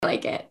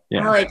like it.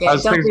 Yeah. I like it.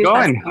 How's Don't things lose that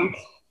going? spunk.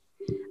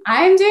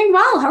 I'm doing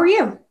well. How are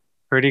you?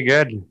 Pretty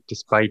good,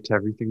 despite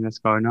everything that's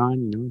going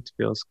on. It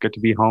feels good to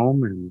be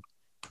home and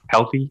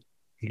healthy.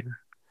 Yeah.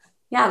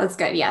 Yeah, that's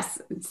good. Yes.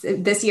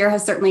 This year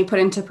has certainly put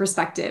into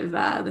perspective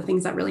the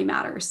things that really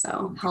matter.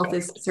 So health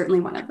is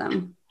certainly one of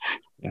them.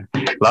 Yeah.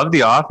 Love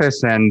The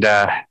Office and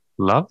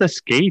love the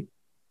skate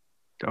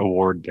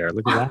award there.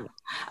 Look at that.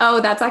 Oh,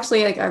 that's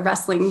actually like a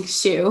wrestling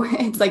shoe.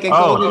 It's like a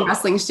golden Oh,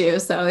 wrestling shoe.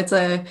 So it's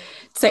a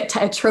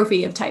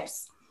trophy of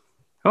types.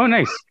 oh,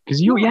 nice.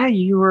 Because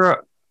you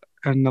were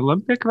an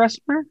Olympic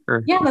wrestler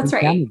or Yeah, that's in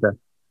right. Canada.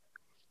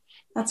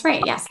 That's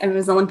right. Yes. I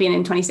was Olympian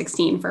in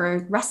 2016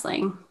 for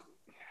wrestling.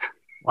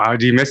 Wow.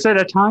 Do you miss it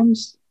at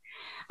times?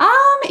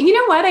 You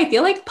know what? I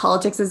feel like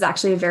politics is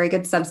actually a very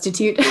good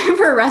substitute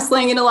for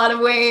wrestling in a lot of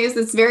ways.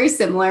 It's very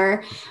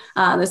similar,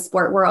 the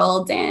sport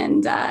world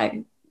and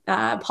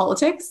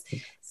politics.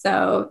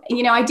 So,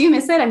 I do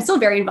miss it. I'm still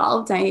very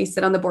involved. I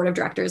sit on the board of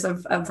directors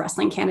of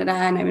Wrestling Canada,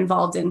 and I'm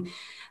involved in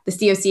the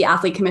COC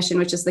Athlete Commission,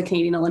 which is the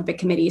Canadian Olympic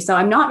Committee. So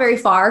I'm not very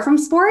far from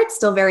sports,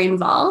 still very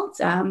involved.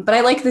 But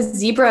I like the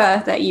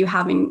zebra that you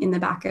have in the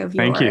back of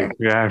Thank you.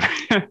 your Yeah.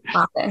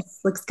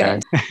 office. Looks Yeah.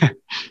 good.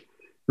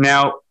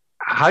 Now,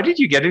 how did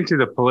you get into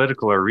the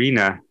political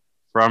arena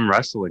from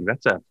wrestling?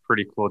 That's a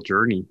pretty cool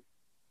journey.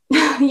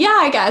 Yeah,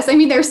 I guess. I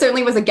mean, there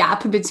certainly was a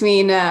gap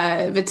between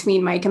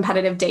my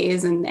competitive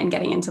days and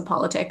getting into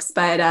politics.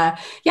 But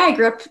yeah, I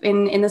grew up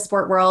in the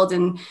sport world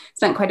and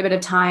spent quite a bit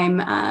of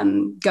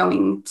time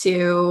going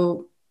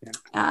to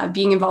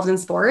being involved in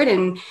sport.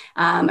 And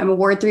I'm a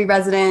Ward 3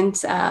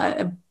 resident,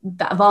 a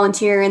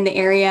volunteer in the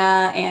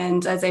area,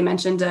 and as I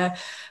mentioned, a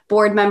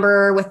board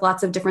member with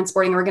lots of different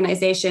sporting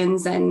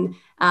organizations. And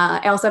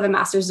I also have a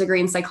master's degree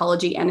in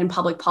psychology and in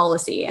public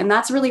policy. And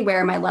that's really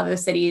where my love of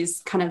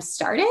cities kind of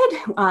started,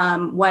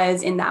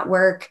 was in that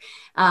work.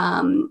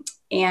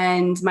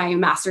 And my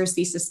master's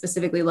thesis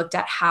specifically looked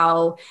at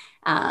how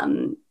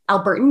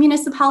Albertan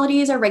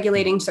municipalities are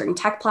regulating certain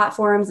tech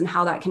platforms and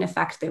how that can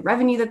affect the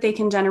revenue that they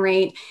can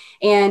generate.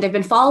 And I've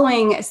been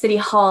following City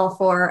Hall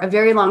for a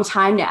very long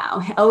time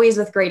now, always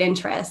with great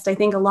interest. I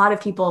think a lot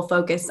of people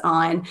focus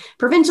on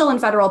provincial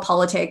and federal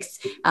politics,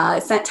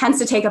 tends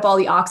to take up all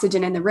the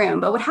oxygen in the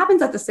room. But what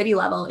happens at the city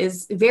level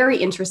is very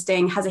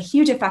interesting, has a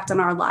huge effect on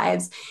our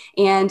lives.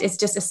 And it's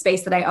just a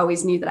space that I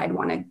always knew that I'd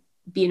want to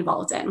be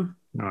involved in.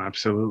 No,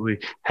 absolutely.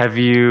 Have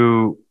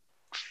you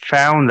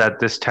found that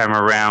this time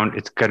around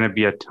it's going to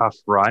be a tough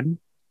run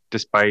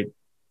despite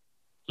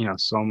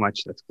so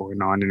much that's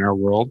going on in our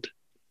world?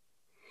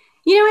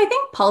 I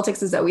think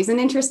politics is always an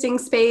interesting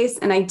space,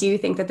 and I do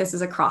think that this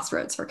is a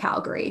crossroads for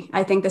Calgary.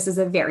 I think this is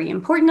a very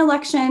important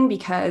election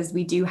because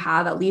we do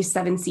have at least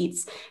 7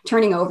 seats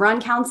turning over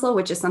on council,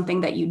 which is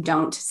something that you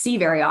don't see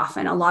very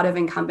often. A lot of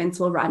incumbents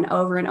will run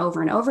over and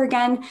over and over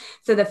again.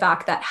 So the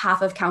fact that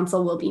half of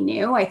council will be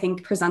new, I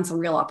think presents a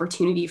real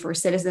opportunity for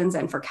citizens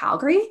and for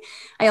Calgary.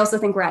 I also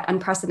think we're at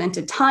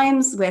unprecedented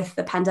times with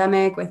the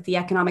pandemic, with the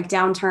economic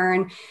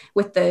downturn,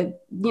 with the,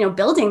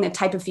 building the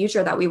type of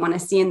future that we want to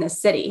see in this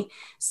city.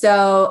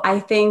 So I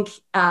think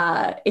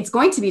it's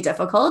going to be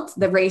difficult.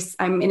 The race,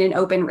 I'm in an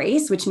open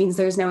race, which means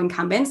there's no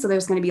incumbent. So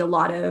there's going to be a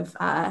lot of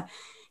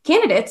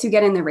candidates who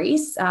get in the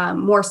race,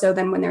 more so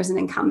than when there's an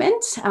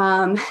incumbent.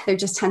 There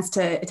just tends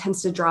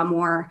to draw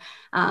more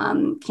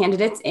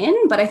candidates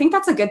in. But I think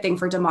that's a good thing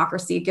for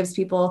democracy. It gives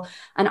people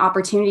an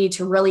opportunity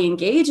to really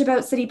engage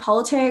about city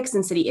politics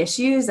and city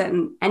issues.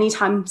 And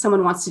anytime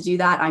someone wants to do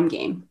that, I'm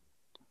game.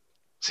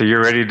 So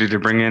you're ready to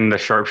bring in the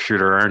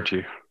sharpshooter, aren't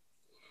you?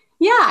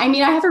 Yeah, I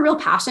mean, I have a real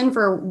passion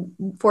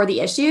for the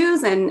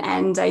issues,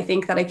 and I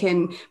think that I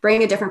can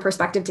bring a different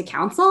perspective to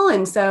council.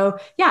 And so,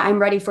 yeah, I'm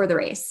ready for the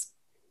race.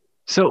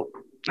 So,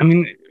 I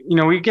mean,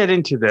 we get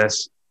into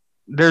this.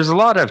 There's a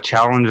lot of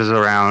challenges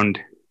around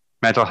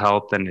mental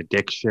health and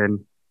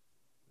addiction.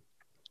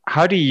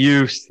 How do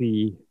you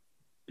see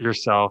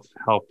yourself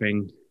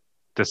helping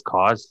this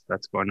cause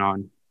that's going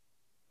on?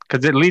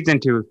 Because it leads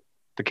into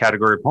the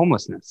category of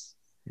homelessness.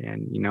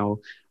 And,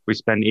 we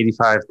spend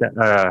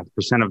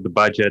 85% of the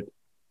budget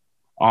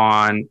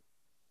on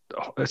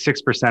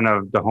 6%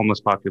 of the homeless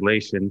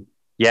population,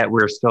 yet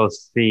we're still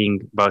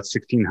seeing about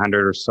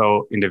 1,600 or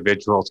so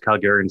individuals,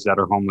 Calgarians, that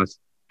are homeless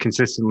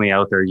consistently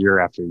out there year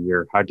after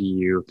year. How do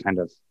you kind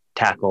of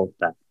tackle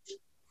that?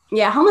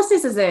 Yeah,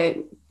 homelessness is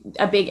a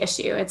big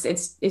issue.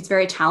 It's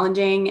very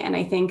challenging. And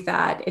I think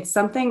that it's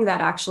something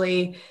that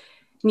actually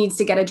needs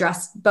to get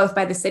addressed both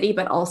by the city,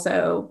 but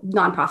also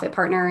nonprofit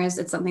partners.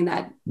 It's something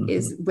that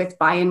is with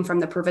buy-in from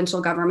the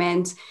provincial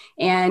government.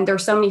 And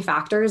there's so many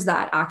factors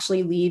that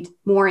actually lead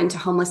more into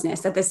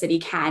homelessness that the city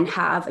can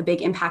have a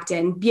big impact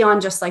in,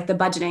 beyond just like the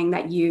budgeting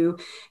that you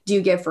do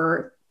give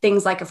for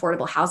things like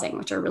affordable housing,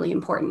 which are really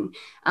important.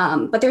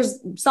 But there's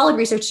solid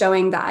research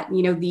showing that,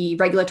 the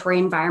regulatory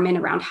environment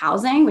around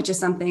housing, which is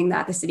something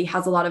that the city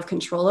has a lot of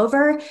control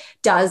over,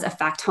 does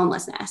affect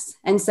homelessness.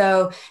 And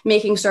so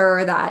making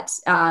sure that,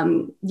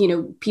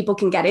 people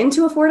can get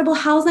into affordable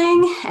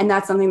housing, and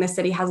that's something the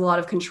city has a lot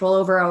of control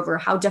over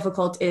how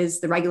difficult is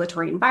the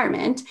regulatory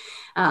environment.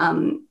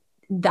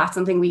 that's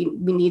something we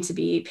need to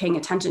be paying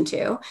attention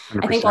to.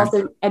 100%. I think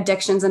also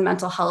addictions and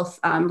mental health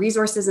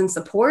resources and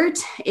support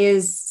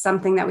is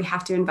something that we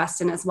have to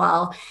invest in as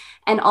well.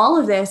 And all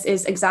of this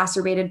is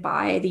exacerbated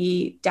by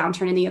the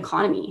downturn in the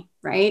economy,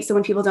 right? So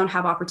when people don't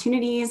have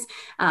opportunities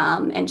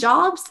and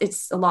jobs,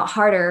 it's a lot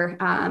harder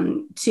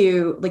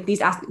to, like,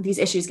 these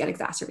issues get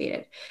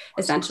exacerbated,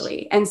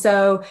 essentially. And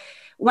so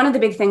one of the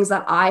big things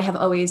that I have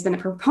always been a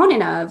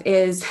proponent of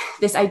is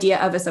this idea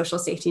of a social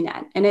safety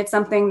net. And it's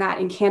something that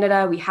in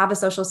Canada, we have a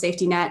social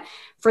safety net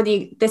for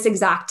this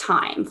exact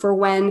time, for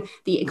when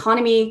the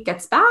economy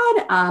gets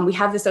bad. We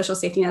have the social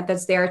safety net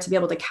that's there to be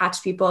able to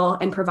catch people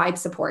and provide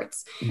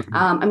supports. Mm-hmm.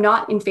 I'm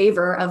not in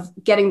favor of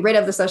getting rid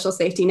of the social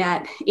safety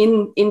net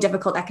in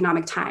difficult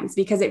economic times,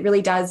 because it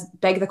really does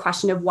beg the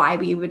question of why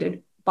we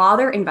would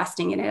bother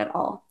investing in it at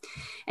all.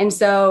 And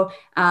so,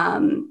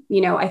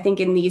 I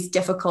think in these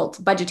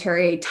difficult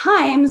budgetary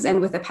times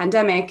and with a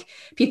pandemic,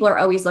 people are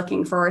always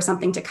looking for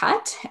something to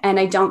cut. And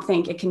I don't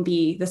think it can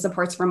be the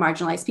supports for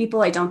marginalized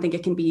people. I don't think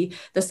it can be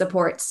the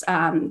supports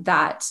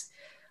that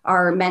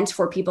are meant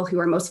for people who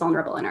are most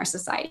vulnerable in our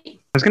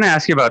society. I was going to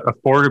ask you about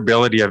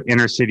affordability of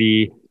inner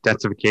city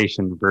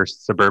densification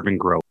versus suburban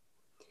growth.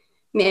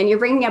 Man, you're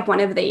bringing up one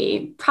of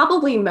the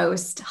probably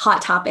most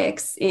hot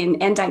topics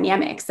and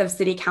dynamics of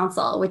city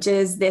council, which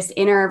is this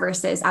inner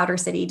versus outer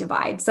city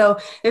divide. So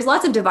there's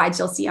lots of divides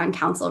you'll see on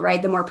council,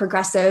 right? The more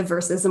progressive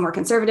versus the more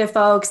conservative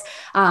folks.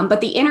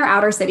 But the inner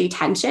outer city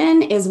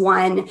tension is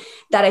one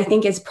that I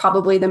think is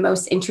probably the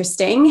most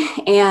interesting.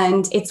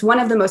 And it's one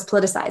of the most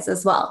politicized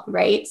as well,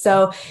 right?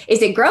 So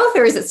is it growth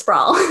or is it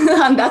sprawl?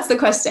 That's the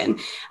question.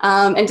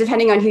 And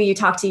depending on who you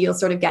talk to, you'll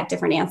sort of get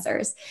different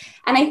answers.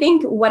 And I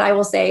think what I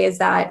will say is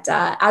that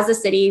as a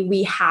city,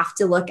 we have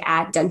to look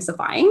at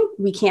densifying.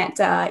 We can't,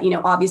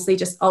 obviously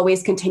just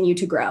always continue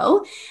to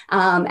grow.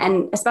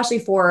 And especially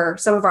for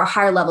some of our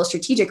higher level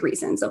strategic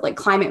reasons of like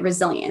climate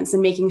resilience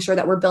and making sure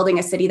that we're building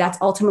a city that's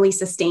ultimately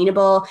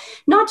sustainable,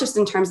 not just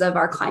in terms of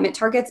our climate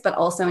targets, but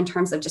also in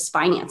terms of just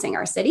financing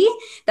our city.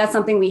 That's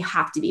something we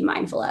have to be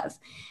mindful of.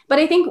 But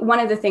I think one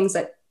of the things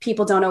that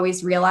people don't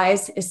always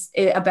realize is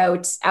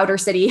about outer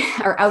city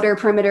or outer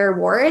perimeter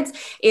wards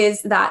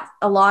is that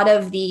a lot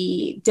of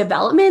the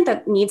development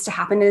that needs to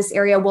happen in this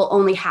area will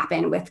only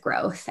happen with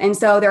growth. And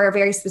so there are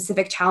very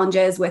specific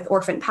challenges with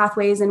orphan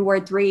pathways in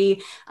Ward 3.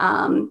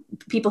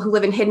 People who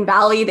live in Hidden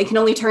Valley, they can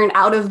only turn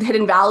out of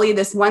Hidden Valley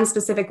this one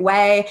specific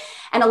way.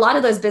 And a lot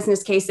of those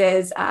business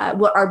cases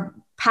are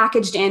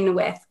packaged in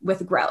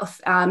with growth.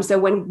 So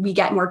when we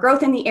get more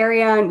growth in the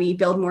area and we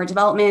build more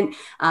development,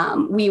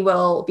 we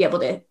will be able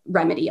to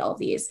remedy all of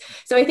these.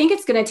 So I think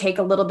it's going to take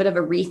a little bit of a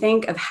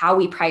rethink of how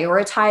we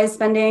prioritize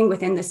spending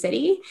within the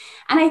city.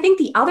 And I think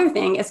the other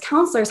thing is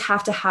councillors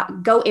have to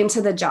go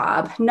into the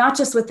job, not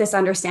just with this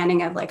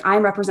understanding of like,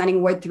 I'm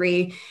representing Ward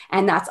 3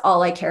 and that's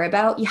all I care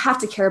about. You have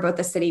to care about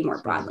the city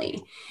more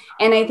broadly.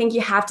 And I think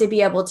you have to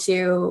be able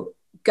to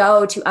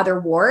go to other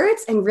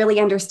wards and really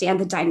understand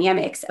the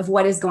dynamics of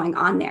what is going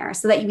on there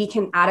so that we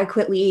can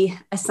adequately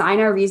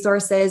assign our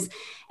resources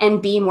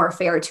and be more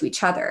fair to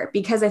each other.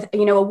 Because if,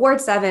 a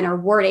Ward 7 or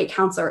Ward 8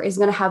 councillor is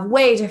going to have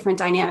way different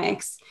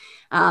dynamics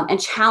and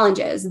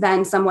challenges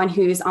than someone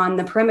who's on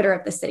the perimeter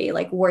of the city,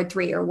 like Ward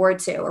 3 or Ward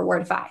 2 or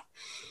Ward 5.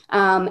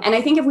 And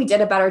I think if we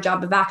did a better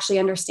job of actually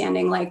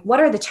understanding, like, what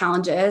are the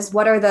challenges,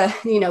 what are the,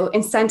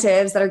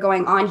 incentives that are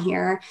going on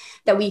here,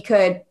 that we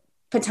could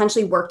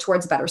potentially work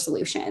towards better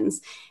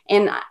solutions.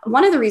 And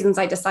one of the reasons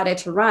I decided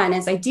to run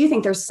is I do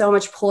think there's so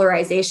much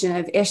polarization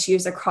of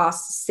issues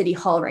across City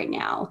Hall right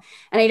now.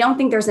 And I don't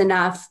think there's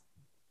enough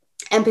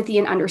empathy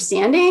and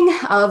understanding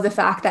of the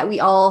fact that we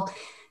all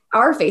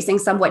are facing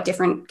somewhat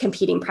different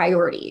competing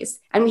priorities.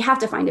 And we have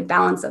to find a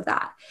balance of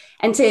that.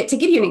 And to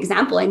give you an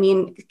example, I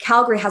mean,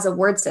 Calgary has a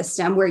ward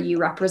system where you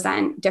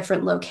represent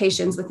different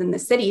locations within the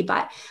city,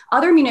 but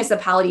other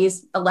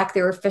municipalities elect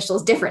their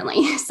officials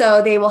differently.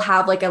 So they will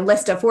have like a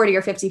list of 40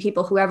 or 50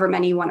 people, whoever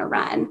many you want to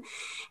run.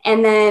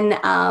 And then,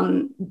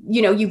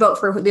 you vote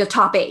for the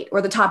top 8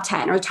 or the top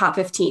 10 or the top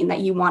 15 that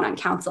you want on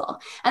council.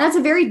 And that's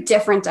a very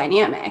different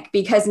dynamic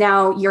because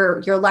now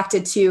you're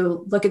elected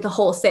to look at the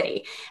whole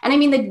city. And I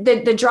mean,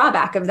 the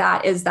drawback of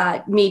that is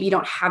that maybe you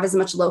don't have as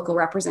much local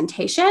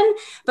representation,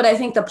 but I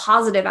think the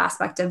positive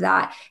aspect of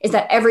that is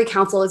that every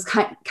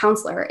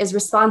councillor is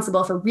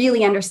responsible for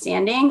really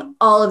understanding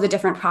all of the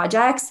different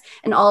projects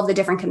and all of the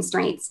different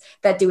constraints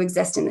that do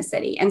exist in the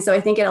city. And so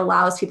I think it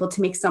allows people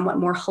to make somewhat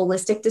more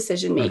holistic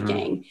decision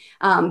making.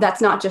 Mm-hmm.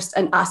 That's not just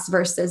an us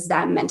versus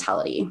them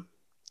mentality.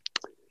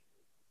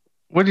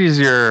 What is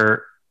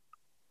your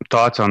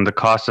thoughts on the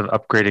cost of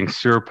upgrading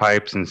sewer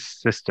pipes and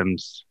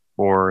systems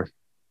for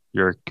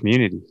your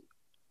community?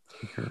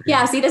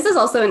 Yeah, see, this is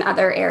also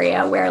another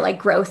area where like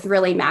growth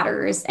really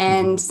matters.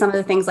 And some of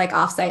the things like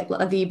offsite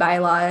levy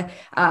bylaw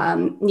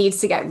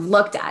needs to get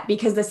looked at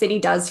because the city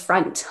does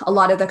front a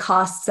lot of the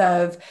costs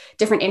of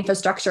different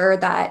infrastructure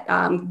that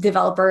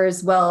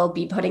developers will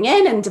be putting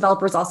in, and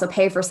developers also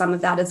pay for some of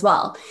that as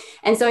well.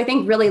 And so I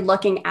think really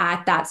looking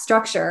at that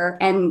structure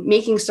and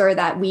making sure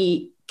that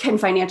we can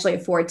financially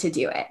afford to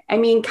do it. I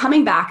mean,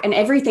 coming back, and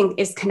everything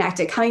is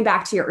connected, coming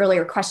back to your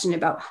earlier question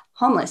about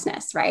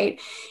homelessness, right,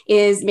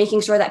 is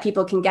making sure that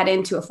people can get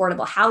into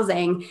affordable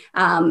housing,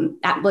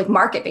 at like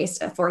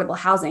market-based affordable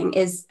housing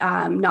is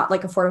not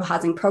like affordable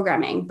housing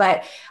programming,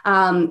 but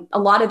a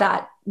lot of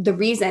that, the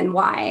reason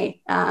why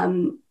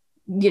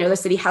the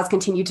city has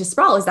continued to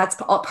sprawl is that's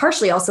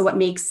partially also what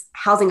makes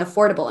housing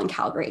affordable in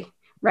Calgary.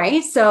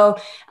 Right. So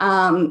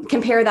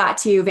compare that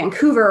to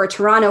Vancouver or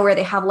Toronto, where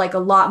they have like a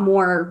lot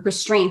more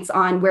restraints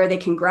on where they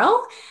can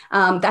grow.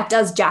 That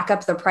does jack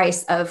up the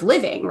price of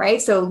living. Right.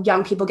 So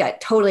young people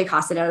get totally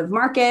costed out of the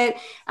market.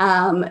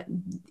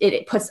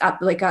 It puts up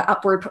like an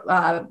upward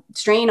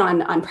strain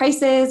on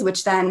prices,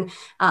 which then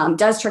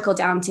does trickle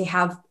down to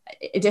have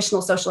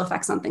additional social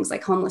effects on things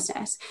like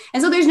homelessness.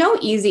 And so there's no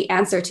easy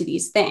answer to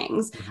these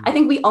things. Mm-hmm. I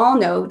think we all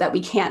know that we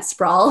can't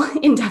sprawl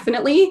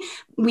indefinitely.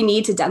 We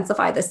need to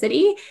densify the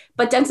city,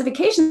 but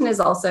densification is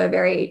also a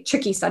very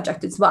tricky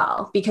subject as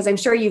well, because I'm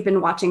sure you've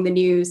been watching the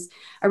news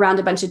around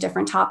a bunch of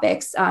different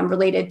topics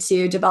related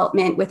to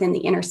development within the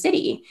inner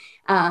city.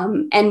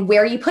 And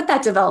where you put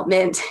that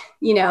development,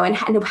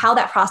 and how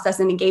that process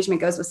and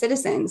engagement goes with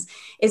citizens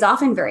is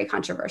often very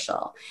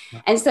controversial.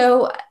 Yeah. And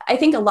so I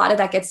think a lot of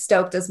that gets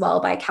stoked as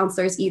well by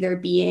councillors either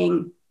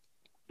being,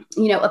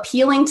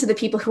 appealing to the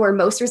people who are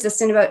most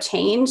resistant about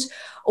change,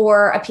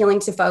 or appealing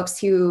to folks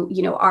who,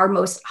 are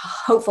most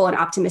hopeful and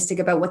optimistic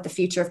about what the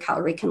future of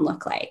Calgary can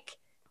look like.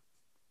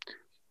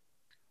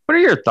 What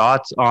are your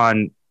thoughts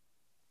on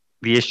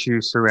the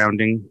issue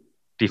surrounding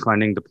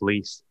defunding the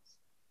police?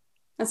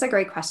 That's a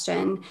great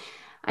question.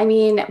 I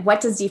mean,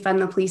 what does defund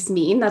the police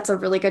mean? That's a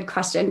really good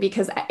question,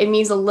 because it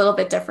means a little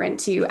bit different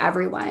to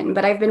everyone.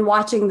 But I've been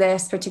watching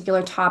this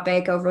particular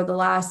topic over the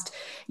last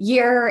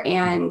year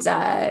and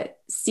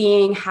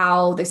seeing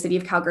how the city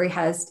of Calgary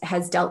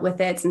has dealt with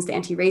it since the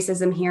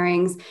anti-racism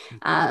hearings,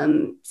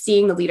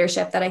 seeing the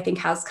leadership that I think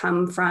has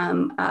come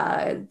from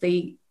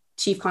the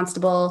Chief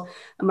Constable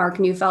Mark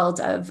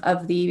Neufeld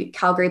of the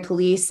Calgary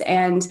Police.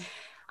 And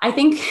I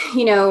think,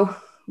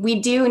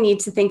 we do need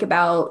to think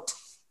about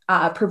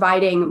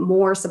providing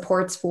more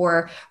supports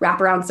for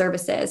wraparound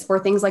services, for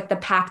things like the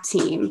PAC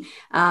team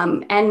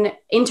and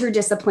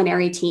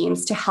interdisciplinary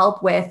teams to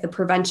help with the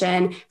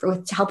prevention,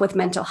 to help with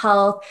mental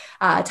health,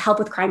 to help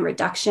with crime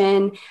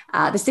reduction.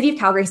 The city of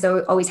Calgary has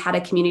always had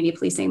a community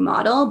policing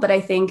model, but I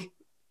think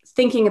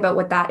thinking about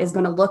what that is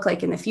going to look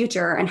like in the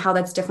future and how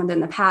that's different than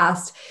the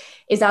past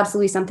is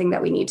absolutely something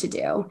that we need to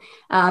do.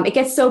 It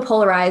gets so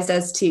polarized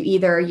as to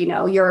either,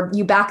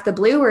 you back the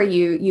blue or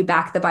you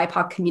back the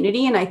BIPOC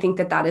community. And I think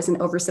that is an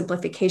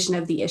oversimplification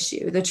of the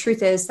issue. The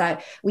truth is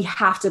that we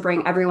have to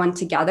bring everyone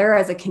together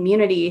as a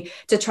community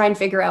to try and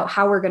figure out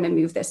how we're going to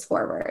move this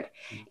forward.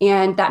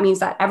 And that means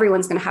that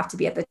everyone's going to have to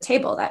be at the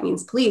table. That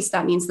means police,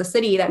 that means the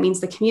city, that means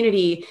the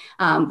community.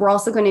 We're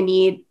also going to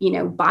need,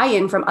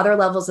 buy-in from other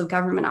levels of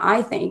government,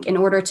 I think, in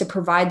order to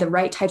provide the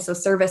right types of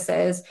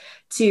services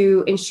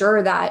to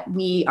ensure that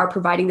we are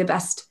providing the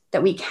best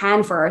that we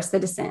can for our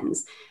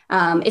citizens.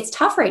 It's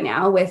tough right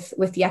now with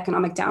the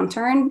economic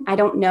downturn. I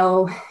don't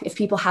know if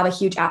people have a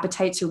huge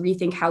appetite to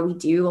rethink how we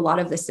do a lot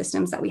of the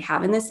systems that we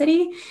have in the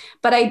city,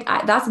 but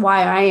that's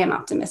why I am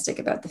optimistic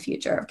about the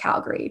future of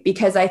Calgary,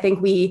 because I think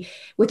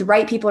with the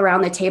right people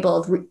around the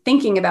table,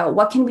 thinking about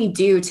what can we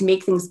do to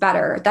make things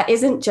better, that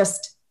isn't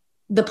just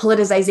the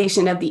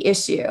politicization of the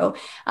issue,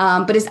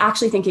 but is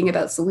actually thinking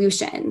about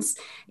solutions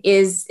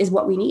is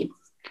what we need.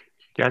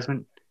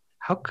 Jasmine,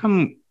 how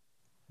come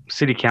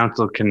City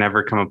Council can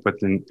never come up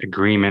with an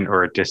agreement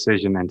or a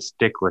decision and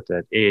stick with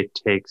it? It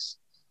takes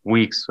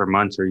weeks or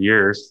months or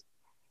years,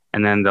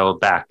 and then they'll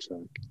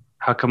backtrack.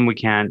 How come we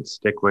can't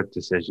stick with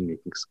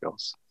decision-making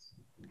skills?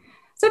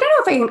 So I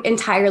don't know if I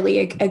entirely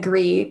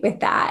agree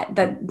with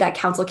that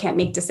council can't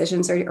make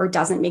decisions or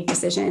doesn't make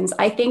decisions.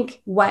 I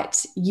think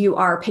what you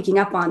are picking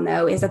up on,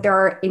 though, is that there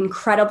are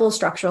incredible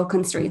structural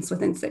constraints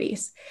within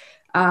cities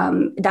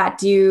that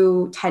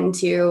do tend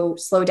to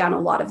slow down a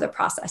lot of the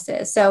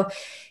processes. So,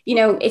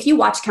 if you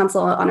watch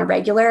council on a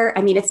regular,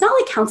 I mean, it's not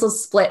like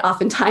council's split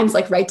oftentimes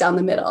like right down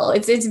the middle.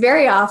 It's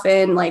very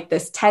often like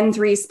this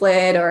 10-3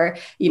 split, or,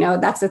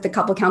 that's with a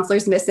couple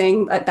councillors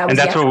missing. And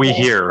that's what we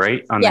hear,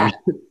 right? Yeah.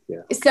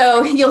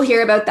 So you'll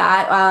hear about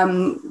that,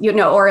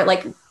 or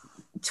like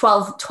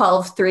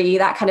 12-3,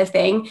 that kind of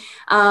thing.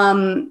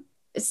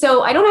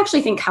 So I don't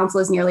actually think council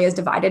is nearly as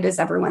divided as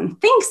everyone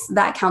thinks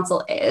that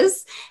council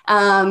is.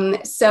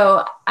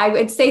 So I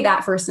would say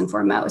that first and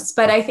foremost.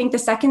 But I think the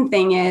second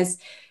thing is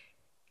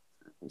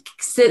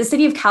the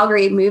city of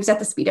Calgary moves at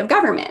the speed of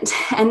government.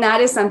 And that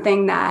is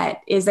something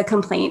that is a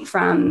complaint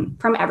from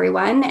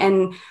everyone.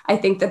 And I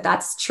think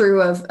that's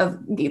true of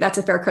that's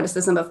a fair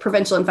criticism of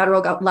provincial and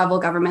federal level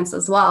governments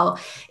as well,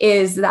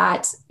 is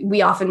that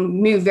we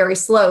often move very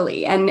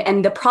slowly.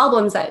 And the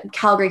problems that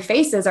Calgary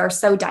faces are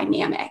so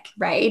dynamic,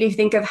 right? If you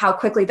think of how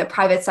quickly the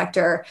private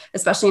sector,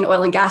 especially in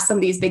oil and gas, some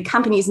of these big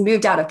companies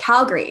moved out of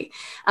Calgary,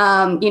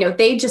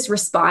 they just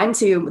respond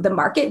to the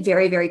market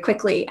very, very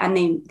quickly and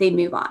they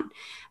move on.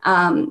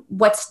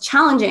 What's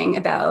challenging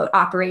about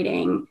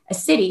operating a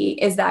city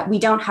is that we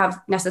don't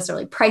have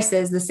necessarily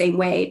prices the same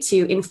way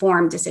to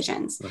inform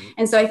decisions. Right.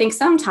 And so I think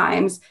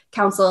sometimes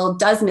council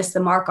does miss the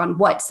mark on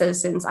what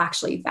citizens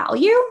actually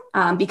value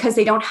because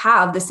they don't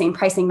have the same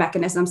pricing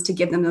mechanisms to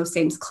give them those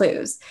same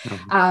clues.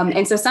 Mm-hmm.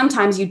 And so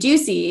sometimes you do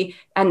see,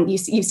 and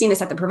you've seen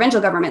this at the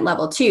provincial government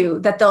level too,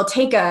 that they'll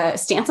take a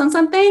stance on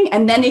something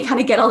and then they kind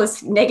of get all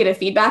this negative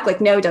feedback,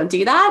 like, no, don't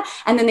do that.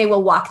 And then they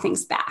will walk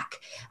things back.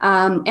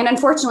 And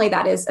unfortunately,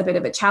 that is a bit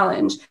of a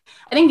challenge.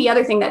 I think the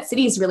other thing that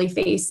cities really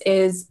face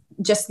is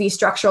just the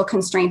structural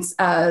constraints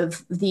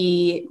of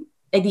the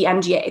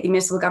MGA, the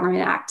Municipal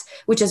Government Act,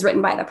 which is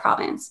written by the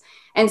province.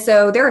 And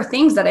so there are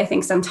things that I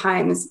think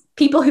sometimes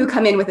people who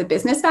come in with a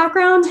business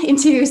background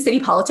into city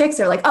politics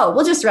are like, oh,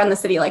 we'll just run the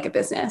city like a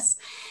business.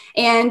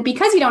 And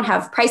because you don't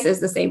have prices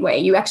the same way,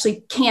 you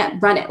actually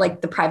can't run it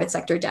like the private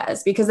sector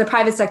does, because the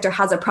private sector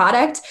has a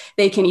product.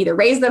 They can either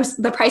raise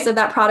the price of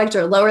that product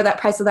or lower that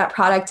price of that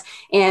product,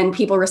 and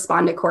people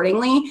respond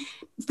accordingly.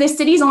 The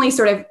cities only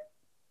sort of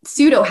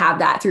pseudo have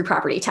that through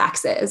property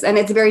taxes. And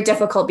it's very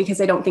difficult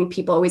because I don't think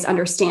people always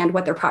understand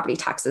what their property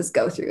taxes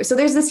go through. So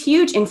there's this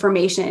huge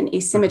information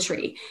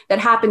asymmetry that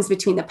happens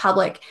between the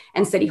public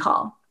and City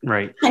Hall.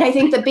 Right. And I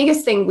think the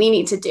biggest thing we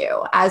need to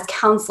do as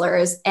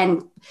councillors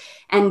and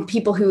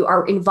people who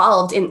are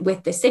involved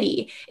with the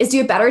city is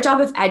do a better job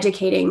of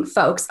educating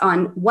folks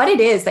on what it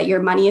is that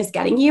your money is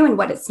getting you and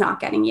what it's not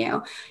getting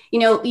you. You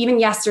know, even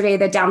yesterday,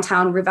 the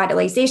downtown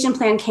revitalization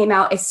plan came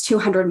out. It's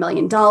 $200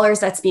 million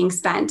that's being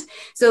spent.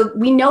 So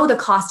we know the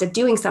cost of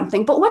doing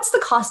something, but what's the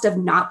cost of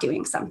not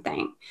doing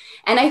something?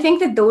 And I think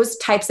that those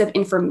types of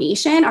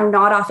information are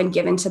not often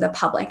given to the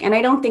public. And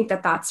I don't think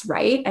that that's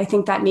right. I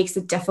think that makes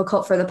it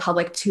difficult for the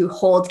public to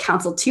hold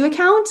council to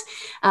account.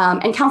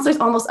 And councillors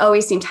almost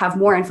always seem to have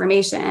more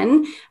information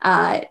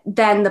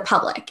than the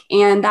public.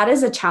 And that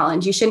is a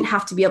challenge. You shouldn't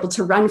have to be able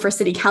to run for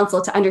city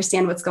council to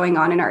understand what's going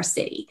on in our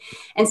city.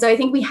 And so I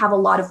think we have a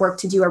lot of work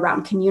to do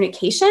around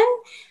communication.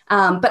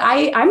 But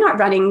I'm not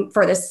running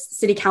for this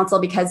city council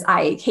because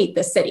I hate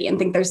this city and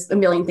think there's a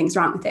million things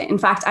wrong with it. In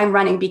fact, I'm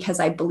running because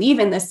I believe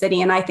in this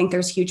city and I think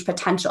there's huge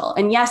potential.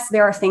 And yes,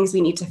 there are things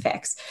we need to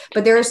fix,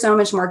 but there is so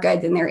much more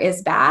good than there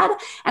is bad.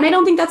 And I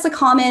don't think that's a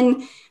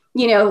common,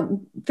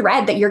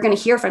 thread that you're going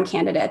to hear from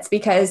candidates,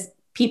 because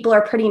people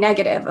are pretty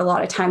negative a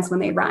lot of times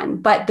when they run.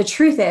 But the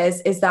truth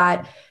is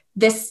that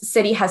this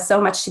city has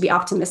so much to be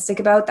optimistic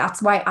about. That's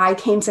why I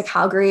came to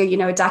Calgary,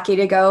 a decade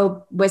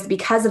ago, was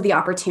because of the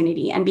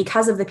opportunity and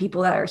because of the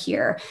people that are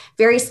here,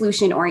 very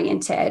solution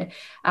oriented.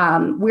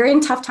 We're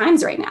in tough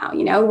times right now.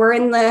 We're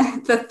in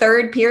the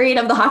third period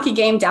of the hockey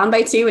game, down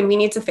by 2, and we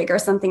need to figure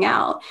something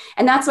out.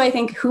 And that's why I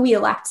think who we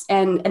elect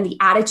and the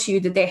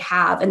attitude that they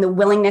have and the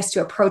willingness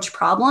to approach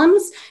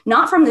problems,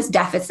 not from this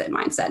deficit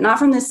mindset, not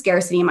from this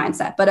scarcity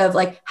mindset, but of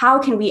like, how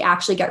can we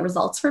actually get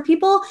results for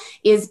people,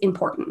 is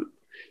important.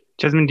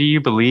 Jasmine, do you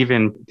believe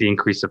in the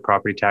increase of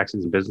property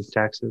taxes and business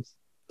taxes?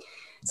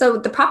 So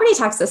the property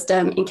tax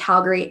system in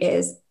Calgary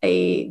is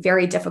a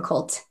very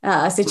difficult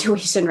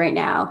situation right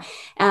now.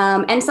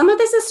 And some of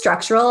this is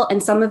structural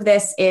and some of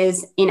this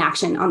is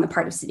inaction on the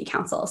part of City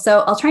Council.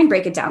 So I'll try and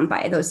break it down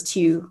by those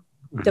two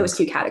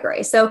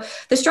categories. So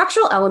the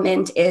structural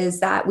element is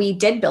that we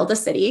did build a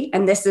city,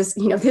 and this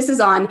is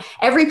on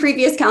every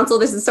previous council.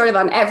 This is sort of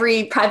on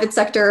every private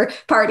sector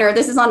partner.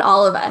 This is on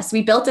all of us.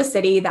 We built a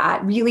city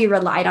that really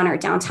relied on our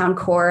downtown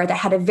core, that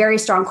had a very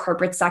strong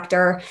corporate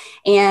sector,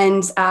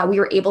 and we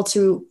were able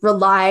to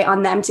rely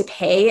on them to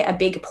pay a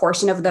big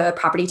portion of the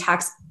property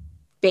tax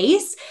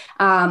base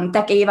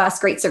that gave us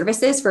great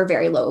services for a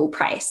very low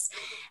price.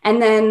 And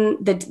then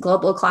the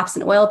global collapse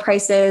in oil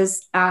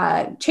prices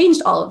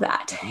changed all of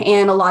that.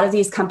 And a lot of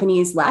these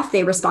companies left.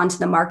 They respond to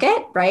the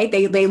market, right?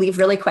 They leave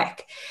really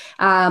quick.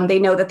 They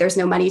know that there's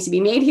no money to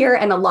be made here,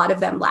 and a lot of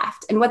them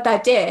left. And what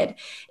that did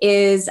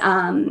is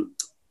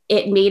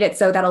it made it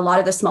so that a lot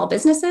of the small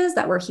businesses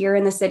that were here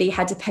in the city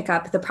had to pick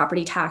up the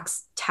property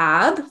tax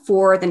tab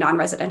for the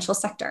non-residential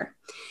sector.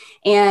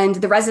 And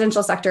the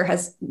residential sector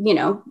has,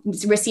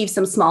 received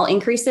some small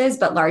increases,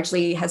 but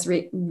largely has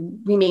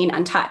remained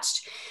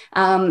untouched.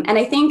 And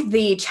I think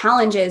the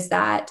challenge is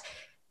that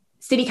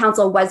City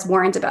Council was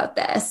warned about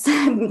this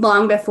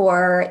long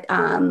before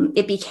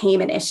it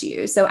became an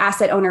issue. So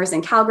asset owners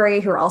in Calgary,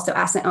 who are also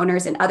asset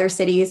owners in other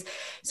cities,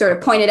 sort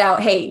of pointed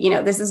out, hey,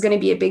 this is going to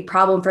be a big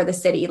problem for the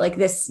city. Like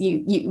this,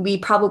 we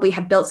probably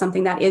have built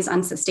something that is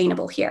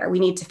unsustainable here. We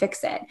need to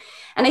fix it.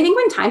 And I think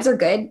when times are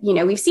good,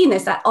 we've seen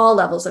this at all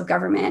levels of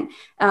government.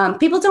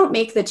 People don't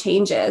make the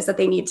changes that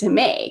they need to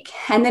make.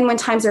 And then when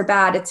times are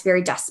bad, it's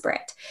very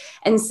desperate.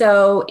 And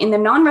so in the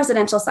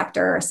non-residential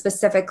sector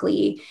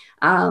specifically,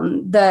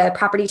 the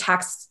property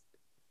tax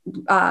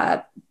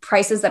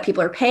prices that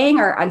people are paying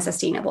are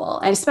unsustainable.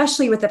 And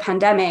especially with the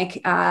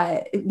pandemic,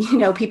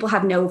 people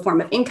have no form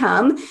of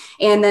income,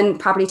 and then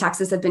property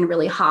taxes have been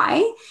really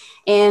high.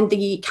 And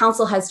the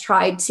council has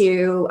tried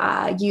to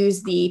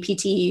use the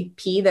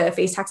PTP, the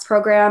phase tax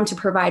program, to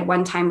provide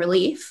one-time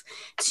relief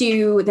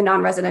to the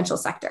non-residential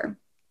sector.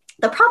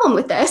 The problem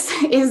with this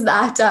is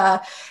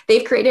that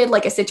they've created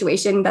like a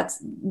situation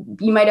that's,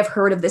 you might have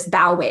heard of this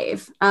bow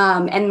wave.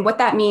 And what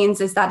that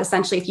means is that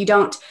essentially if you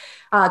don't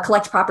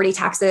collect property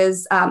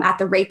taxes at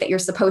the rate that you're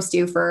supposed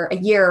to for a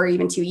year or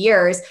even 2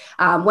 years,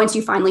 once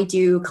you finally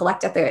do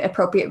collect at the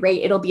appropriate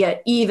rate, it'll be an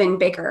even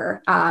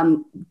bigger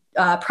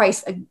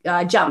price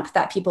jump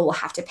that people will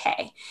have to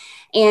pay.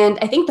 And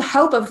I think the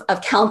hope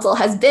of council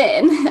has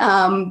been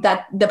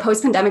that the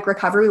post-pandemic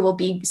recovery will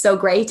be so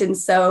great and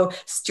so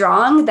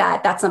strong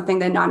that that's something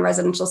the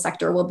non-residential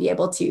sector will be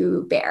able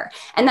to bear.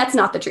 And that's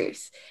not the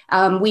truth.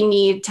 We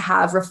need to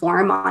have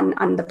reform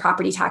on the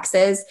property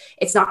taxes.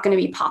 It's not going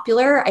to be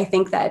popular. I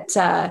think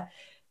that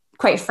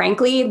quite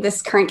frankly,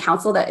 this current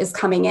council that is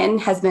coming in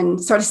has been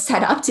sort of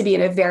set up to be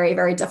in a very,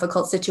 very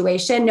difficult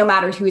situation, no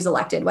matter who's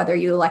elected, whether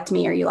you elect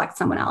me or you elect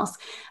someone else.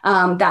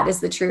 That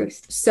is the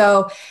truth.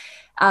 So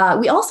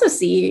we also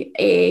see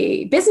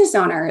business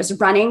owners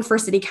running for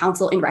city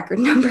council in record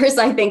numbers,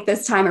 I think,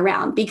 this time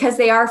around, because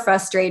they are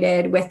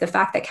frustrated with the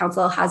fact that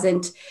council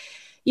hasn't,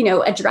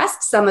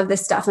 addressed some of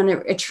this stuff in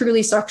a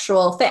truly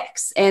structural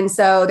fix. And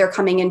so they're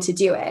coming in to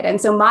do it.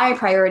 And so my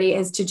priority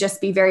is to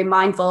just be very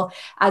mindful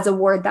as a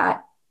ward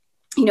that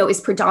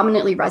is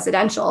predominantly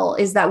residential,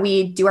 is that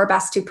we do our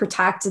best to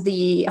protect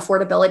the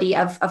affordability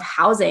of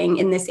housing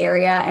in this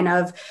area and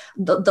of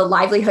the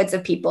livelihoods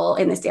of people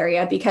in this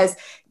area, because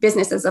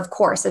businesses, of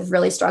course, have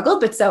really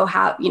struggled, but so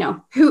have,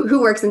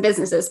 who works in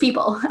businesses?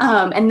 People.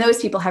 And those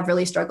people have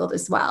really struggled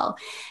as well.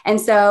 And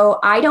so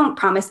I don't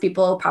promise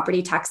people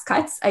property tax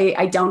cuts.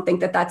 I don't think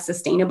that that's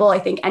sustainable. I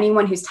think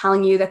anyone who's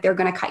telling you that they're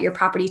going to cut your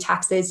property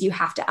taxes, you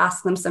have to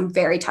ask them some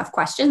very tough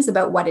questions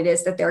about what it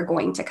is that they're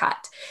going to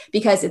cut,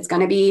 because it's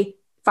going to be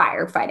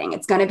firefighting,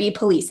 it's going to be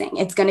policing,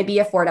 it's going to be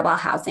affordable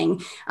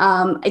housing,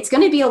 it's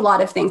going to be a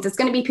lot of things. It's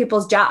going to be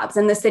people's jobs,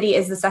 and the city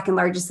is the second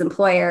largest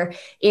employer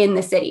in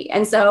the city.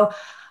 And so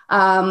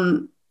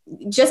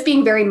just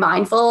being very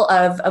mindful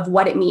of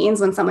what it means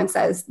when someone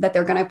says that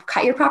they're going to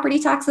cut your property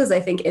taxes,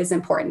 I think is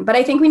important. But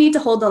I think we need to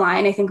hold the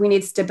line. I think we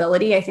need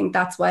stability. I think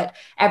that's what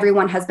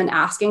everyone has been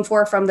asking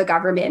for from the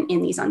government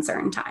in these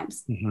uncertain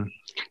times. Mm-hmm.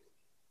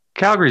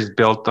 Calgary is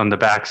built on the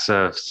backs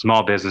of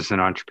small business and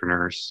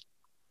entrepreneurs.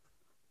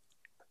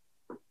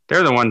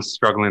 They're the ones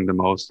struggling the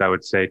most, I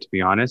would say, to be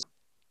honest.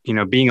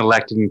 Being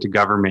elected into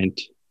government,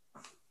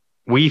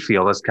 we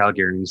feel as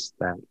Calgarians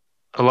that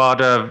a lot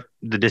of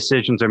the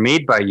decisions are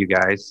made by you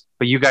guys,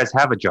 but you guys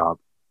have a job.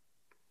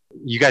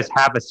 You guys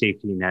have a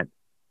safety net.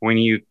 When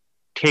you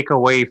take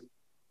away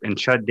and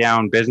shut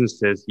down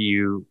businesses,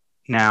 you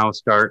now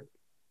start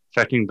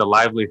affecting the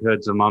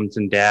livelihoods of moms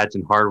and dads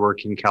and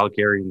hardworking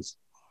Calgarians.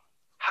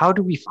 How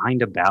do we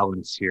find a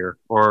balance here?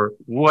 Or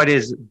what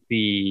is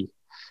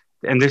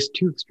and there's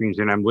two extremes,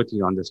 and I'm with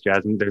you on this,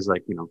 Jasmine. There's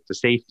the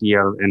safety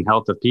and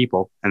health of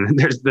people. And then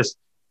there's this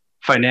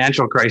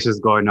financial crisis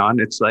going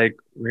on. It's like,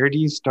 where do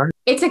you start?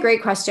 It's a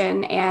great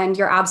question. And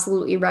you're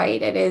absolutely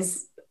right. It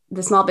is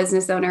the small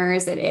business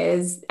owners, it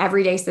is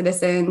everyday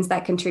citizens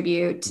that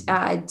contribute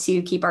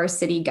to keep our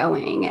city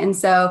going. And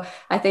so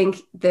I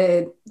think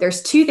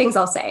there's two things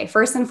I'll say.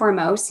 First and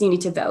foremost, you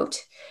need to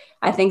vote.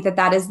 I think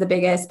that is the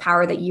biggest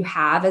power that you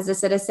have as a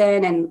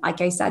citizen. And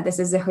like I said, this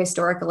is a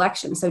historic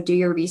election. So do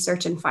your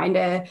research and find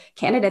a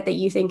candidate that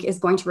you think is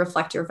going to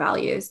reflect your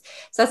values.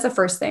 So that's the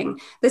first thing.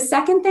 The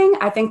second thing,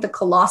 I think the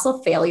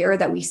colossal failure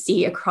that we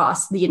see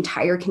across the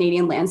entire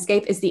Canadian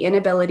landscape is the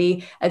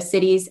inability of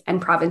cities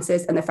and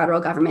provinces and the federal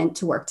government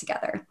to work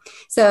together.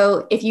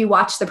 So if you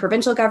watch the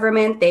provincial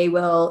government, they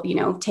will,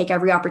 take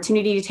every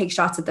opportunity to take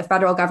shots at the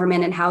federal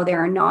government and how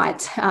they're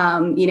not,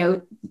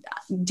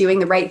 doing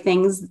the right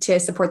things to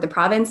support the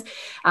province.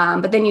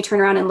 But then you turn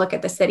around and look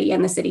at the city,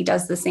 and the city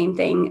does the same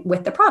thing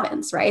with the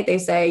province, right? They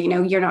say,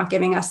 you're not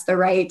giving us the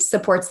right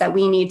supports that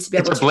we need to be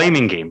able to. It's a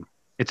blaming game.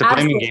 It's a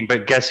blaming game,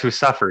 but guess who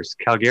suffers?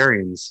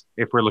 Calgarians,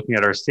 if we're looking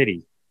at our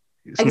city.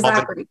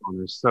 Exactly.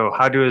 So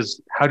how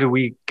do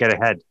we get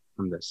ahead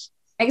from this?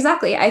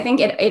 Exactly. I think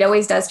it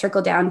always does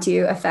trickle down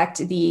to affect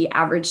the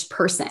average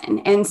person.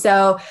 And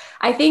so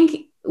I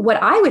think what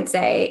I would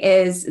say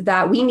is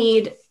that we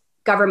need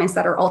governments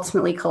that are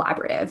ultimately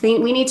collaborative.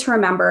 We need to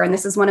remember, and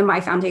this is one of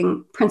my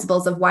founding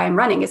principles of why I'm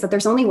running, is that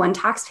there's only one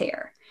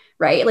taxpayer,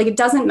 right? Like, it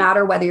doesn't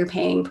matter whether you're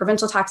paying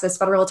provincial taxes,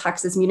 federal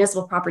taxes,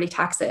 municipal property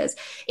taxes.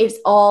 It's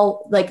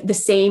all like the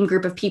same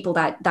group of people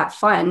that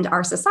fund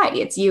our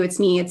society. It's you, it's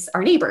me, it's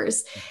our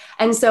neighbors.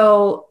 And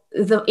so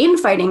the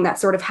infighting that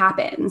sort of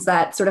happens,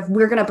 that sort of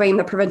we're going to blame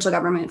the provincial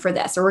government for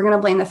this, or we're going to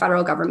blame the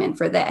federal government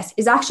for this,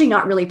 is actually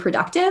not really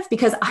productive,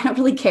 because I don't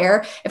really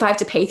care if I have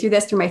to pay through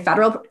this through my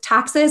federal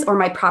taxes or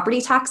my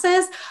property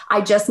taxes.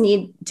 I just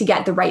need to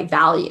get the right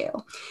value.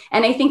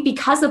 And I think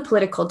because of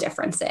political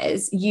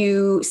differences,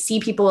 you see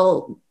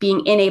people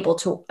being unable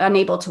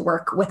to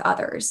work with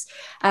others.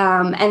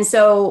 And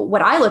so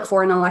what I look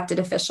for in an elected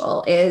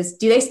official is,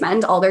 do they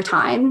spend all their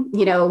time,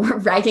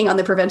 ragging on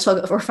the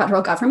provincial or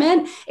federal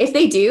government? If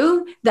they do,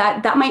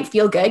 that might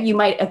feel good. You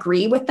might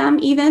agree with them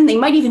even. They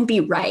might even be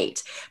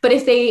right. But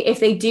if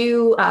they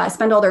do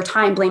spend all their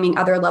time blaming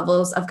other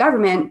levels of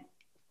government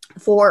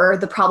for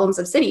the problems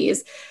of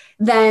cities,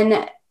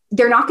 then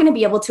they're not going to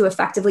be able to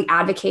effectively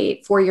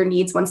advocate for your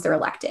needs once they're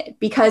elected,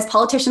 because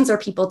politicians are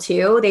people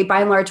too. They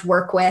by and large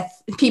work with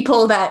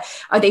people that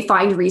they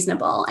find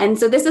reasonable. And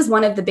so this is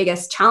one of the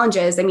biggest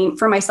challenges. I mean,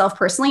 for myself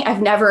personally,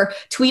 I've never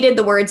tweeted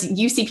the words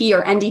UCP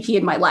or NDP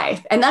in my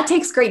life, and that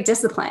takes great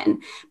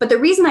discipline. But the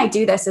reason I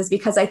do this is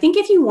because I think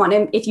if you want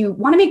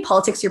to make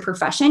politics your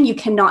profession, you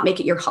cannot make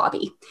it your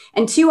hobby.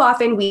 And too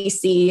often we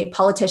see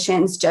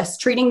politicians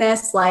just treating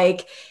this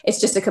like it's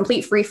just a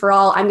complete free for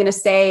all. I'm going to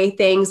say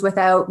things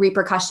without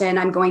repercussion.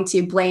 I'm going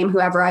to blame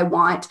whoever I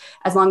want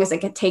as long as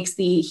it takes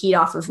the heat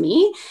off of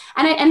me.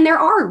 And there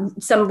are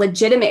some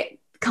legitimate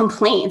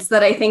complaints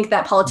that I think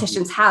that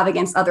politicians have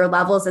against other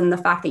levels and the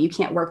fact that you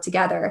can't work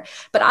together.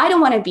 But I don't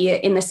want to be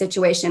in the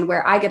situation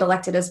where I get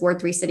elected as Ward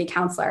 3 City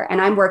Councillor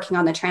and I'm working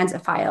on the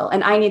transit file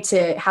and I need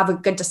to have a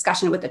good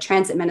discussion with the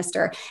transit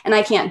minister. And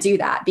I can't do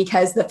that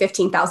because the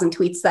 15,000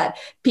 tweets that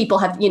people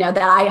have, that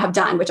I have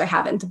done, which I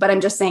haven't. But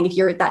I'm just saying, if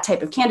you're that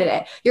type of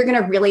candidate, you're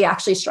going to really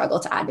actually struggle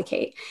to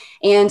advocate.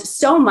 And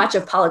so much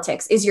of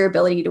politics is your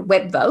ability to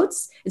whip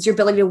votes, is your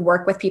ability to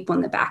work with people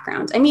in the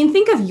background. I mean,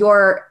 think of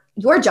your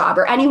job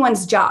or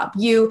anyone's job.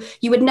 You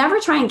would never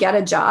try and get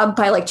a job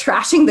by like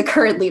trashing the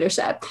current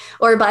leadership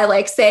or by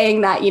like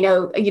saying that,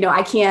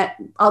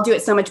 I'll do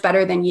it so much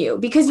better than you,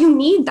 because you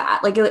need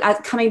that.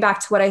 Like coming back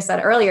to what I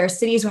said earlier,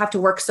 cities have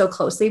to work so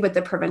closely with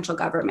the provincial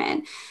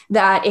government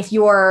that if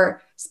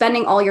you're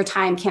spending all your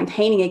time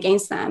campaigning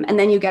against them and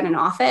then you get in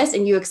office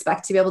and you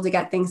expect to be able to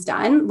get things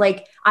done,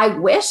 like I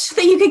wish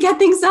that you could get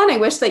things done. I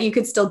wish that you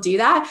could still do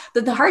that.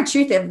 But the hard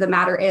truth of the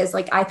matter is,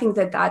 like, I think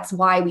that that's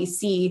why we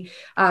see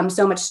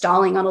so much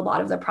stalling on a lot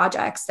of the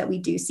projects that we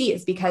do see,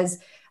 is because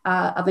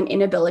of an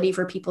inability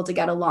for people to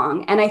get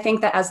along. And I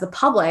think that as the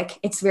public,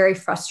 it's very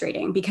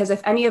frustrating, because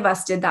if any of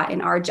us did that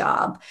in our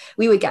job,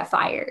 we would get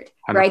fired,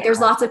 right?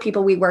 There's lots of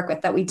people we work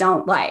with that we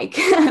don't like,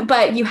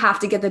 but you have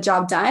to get the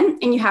job done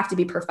and you have to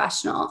be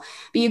professional.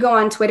 But you go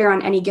on Twitter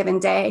on any given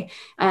day,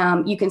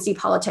 you can see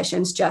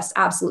politicians just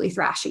absolutely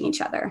thrashing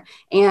each other.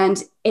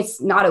 And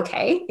it's not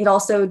okay. It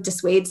also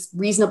dissuades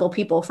reasonable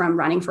people from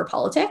running for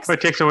politics. But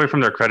it takes away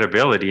from their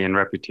credibility and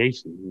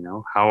reputation.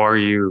 How are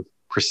you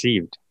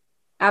perceived?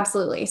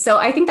 Absolutely. So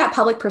I think that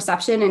public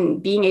perception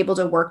and being able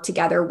to work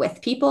together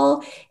with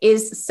people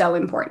is so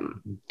important.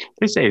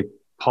 They say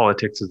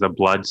politics is a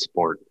blood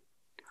sport.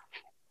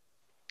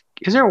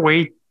 Is there a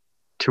way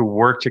to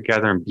work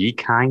together and be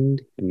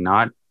kind and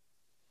not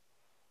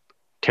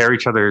tear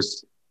each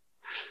other's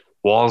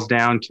walls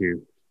down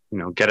to,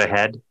 get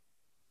ahead?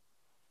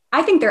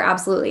 I think there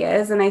absolutely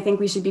is. And I think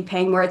we should be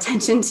paying more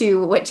attention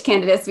to which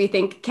candidates we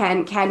think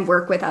can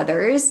work with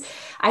others.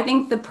 I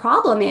think the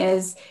problem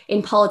is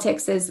in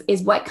politics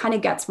is what kind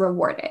of gets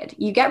rewarded.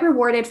 You get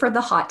rewarded for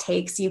the hot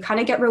takes. You kind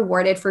of get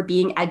rewarded for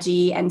being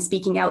edgy and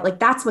speaking out. Like,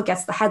 that's what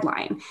gets the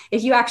headline.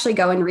 If you actually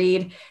go and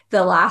read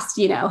the last,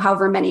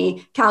 however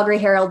many Calgary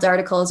Herald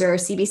articles or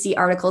CBC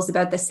articles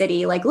about the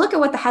city, like, look at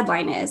what the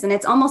headline is. And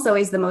it's almost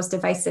always the most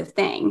divisive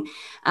thing.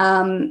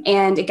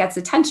 And it gets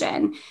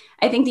attention.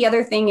 I think the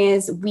other thing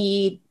is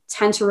we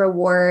tend to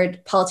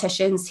reward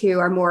politicians who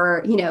are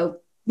more,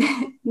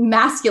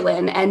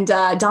 masculine and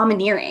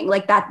domineering.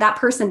 Like that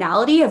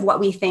personality of what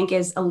we think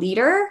is a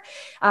leader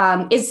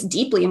is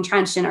deeply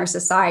entrenched in our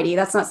society.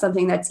 That's not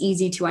something that's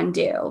easy to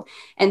undo.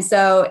 And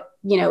so,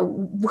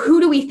 who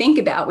do we think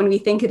about when we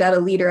think about a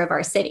leader of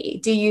our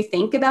city? Do you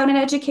think about an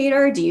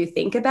educator? Do you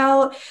think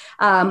about,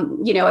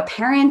 a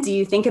parent? Do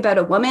you think about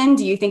a woman?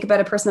 Do you think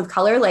about a person of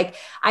color? Like,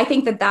 I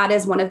think that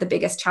is one of the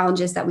biggest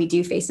challenges that we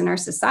do face in our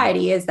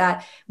society, is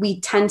that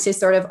we tend to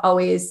sort of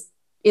always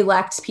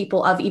elect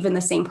people of even the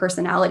same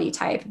personality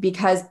type,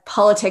 because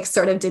politics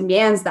sort of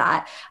demands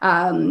that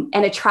and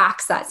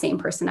attracts that same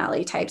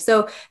personality type.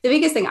 So the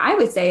biggest thing I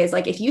would say is,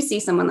 like, if you see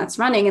someone that's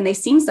running and they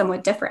seem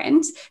somewhat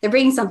different, they're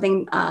bringing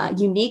something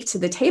unique to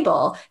the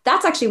table,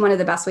 that's actually one of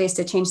the best ways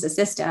to change the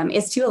system,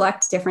 is to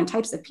elect different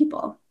types of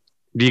people.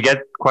 Do you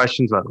get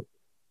questions about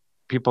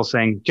people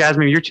saying,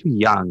 Jasmine, you're too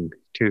young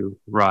to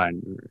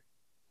run?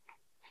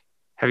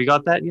 Have you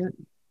got that yet?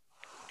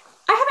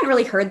 I haven't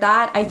really heard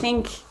that. I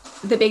think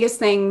the biggest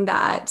thing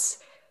that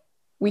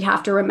we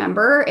have to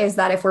remember is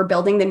that if we're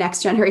building the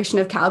next generation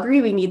of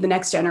Calgary, we need the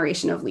next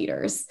generation of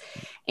leaders.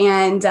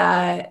 And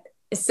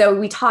so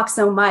we talk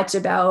so much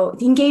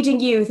about engaging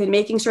youth and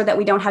making sure that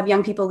we don't have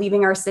young people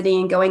leaving our city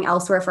and going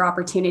elsewhere for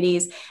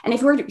opportunities. And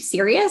if we're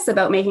serious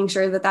about making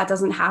sure that that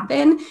doesn't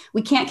happen,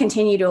 we can't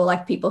continue to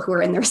elect people who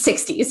are in their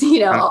 60s,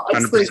 100%.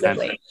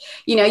 Exclusively.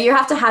 You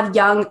have to have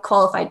young,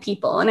 qualified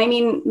people. And I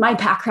mean, my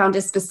background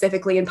is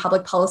specifically in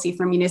public policy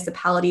for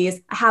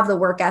municipalities. I have the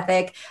work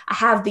ethic. I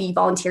have the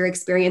volunteer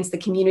experience, the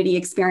community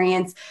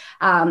experience.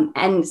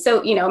 And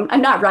so,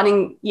 I'm not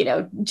running,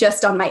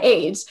 just on my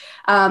age,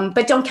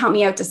 but don't count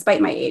me out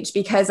despite my age,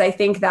 because I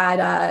think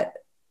that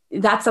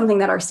that's something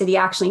that our city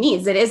actually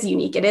needs. It is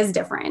unique. It is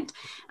different.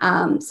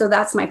 So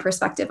that's my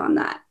perspective on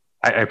that.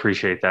 I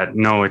appreciate that.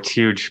 No, it's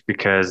huge,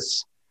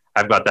 because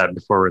I've got that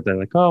before where they're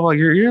like, oh, well,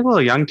 you're a little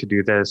young to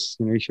do this.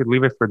 You should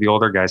leave it for the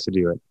older guys to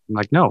do it. I'm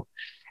like, no,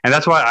 And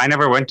that's why I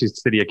never went to the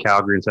city of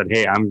Calgary and said,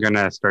 hey, I'm going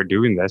to start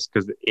doing this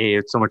because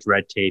it's so much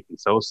red tape and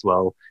so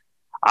slow.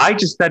 I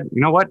just said,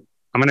 you know what?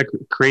 I'm going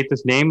to create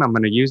this name. I'm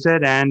going to use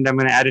it and I'm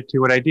going to add it to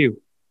what I do.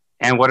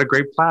 And what a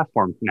great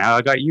platform. Now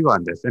I got you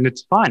on this and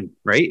it's fun,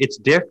 right? It's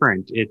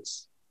different.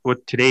 It's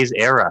with today's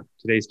era,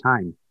 today's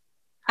time.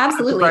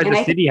 Absolutely. I'm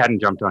surprised the city hadn't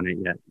jumped on it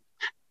yet.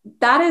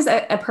 That is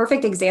a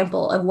perfect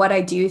example of what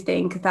I do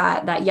think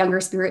that younger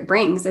spirit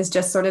brings, is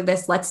just sort of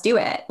this, let's do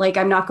it. Like,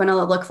 I'm not going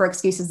to look for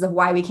excuses of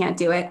why we can't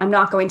do it. I'm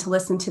not going to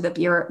listen to the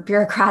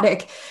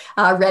bureaucratic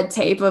red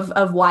tape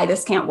of why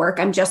this can't work.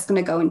 I'm just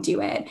going to go and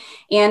do it.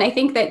 And I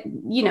think that,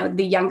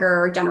 the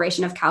younger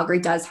generation of Calgary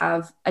does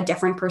have a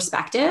different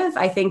perspective.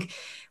 I think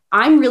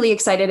I'm really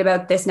excited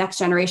about this next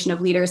generation of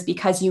leaders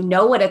because you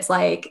know what it's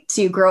like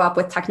to grow up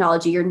with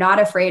technology. You're not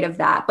afraid of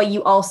that, but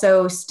you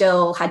also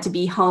still had to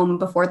be home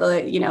before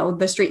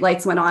the street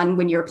lights went on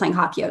when you were playing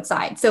hockey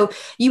outside. So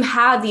you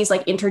have these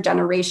like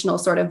intergenerational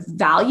sort of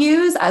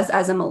values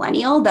as a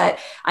millennial that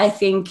I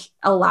think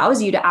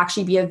allows you to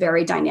actually be a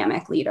very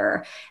dynamic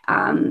leader.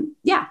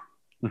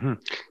 Mm-hmm.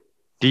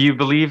 Do you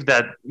believe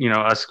that,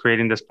 us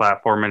creating this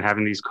platform and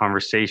having these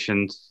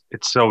conversations,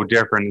 it's so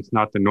different. It's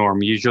not the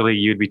norm. Usually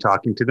you'd be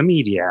talking to the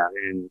media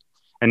and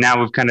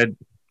now we've kind of,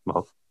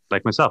 well,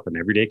 like myself, an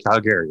everyday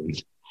Calgarian,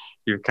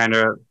 you've kind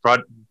of brought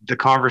the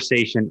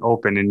conversation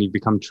open and you've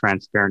become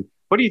transparent.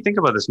 What do you think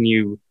about this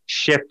new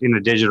shift in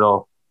the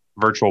digital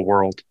virtual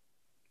world?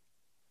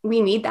 We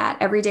need that.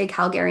 Everyday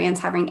Calgarians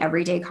having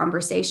everyday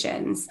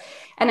conversations.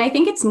 And I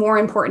think it's more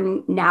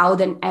important now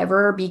than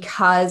ever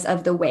because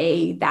of the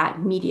way that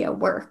media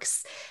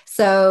works.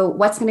 So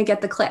what's going to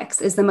get the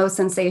clicks is the most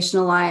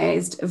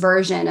sensationalized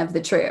version of the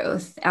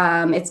truth.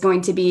 It's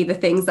going to be the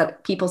things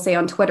that people say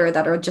on Twitter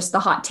that are just the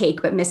hot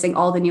take, but missing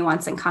all the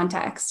nuance and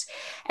context.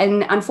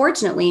 And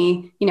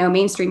unfortunately,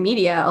 mainstream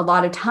media a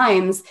lot of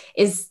times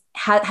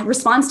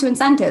responds to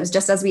incentives,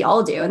 just as we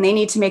all do, and they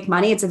need to make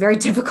money. It's a very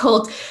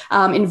difficult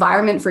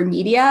environment for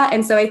media,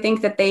 and so I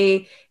think that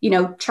they,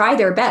 try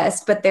their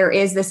best, but there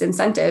is this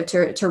incentive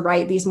to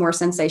write these more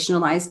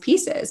sensationalized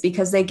pieces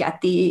because they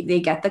get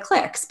the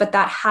clicks, but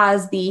that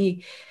has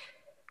the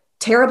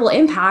terrible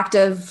impact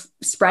of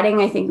spreading,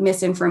 I think,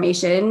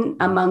 misinformation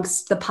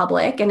amongst the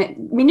public.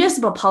 And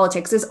municipal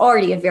politics is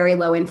already a very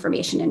low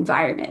information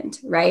environment,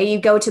 right?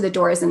 You go to the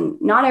doors and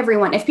not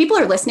everyone, if people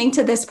are listening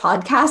to this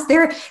podcast,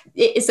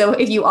 so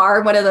if you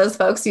are one of those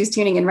folks who's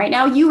tuning in right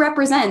now, you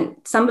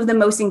represent some of the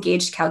most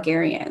engaged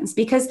Calgarians,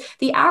 because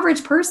the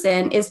average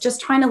person is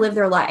just trying to live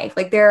their life.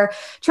 Like, they're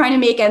trying to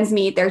make ends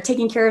meet. They're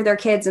taking care of their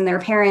kids and their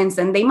parents,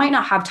 and they might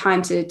not have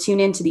time to tune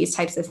into these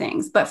types of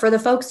things. But for the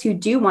folks who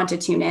do want to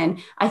tune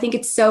in, I think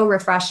it's so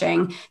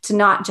refreshing to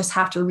not just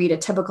have to read a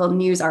typical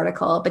news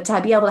article, but to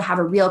be able to have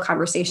a real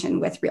conversation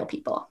with real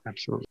people.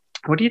 Absolutely.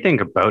 What do you think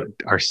about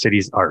our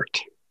city's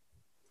art?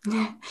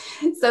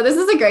 So this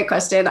is a great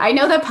question. I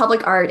know that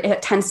public art,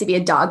 it tends to be a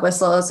dog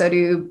whistle. So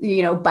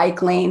do,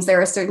 bike lanes. There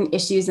are certain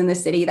issues in the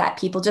city that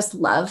people just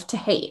love to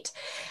hate.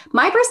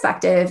 My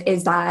perspective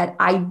is that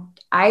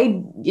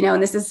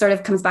and this is sort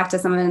of comes back to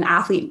some of an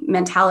athlete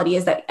mentality,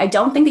 is that I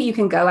don't think that you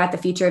can go at the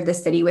future of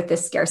this city with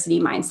this scarcity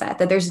mindset,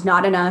 that there's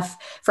not enough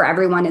for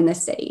everyone in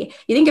this city.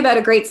 You think about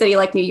a great city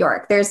like New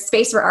York, there's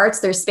space for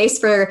arts, there's space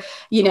for,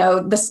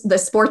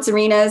 the sports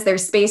arenas,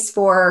 there's space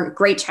for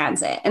great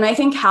transit. And I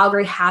think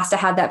Calgary has to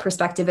have that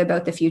perspective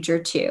about the future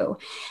too.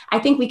 I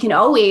think we can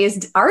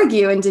always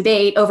argue and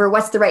debate over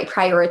what's the right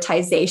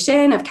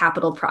prioritization of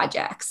capital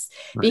projects,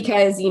 right?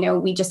 Because,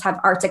 we just have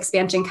arts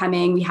expansion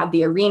coming, we have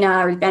the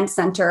arena or event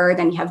center,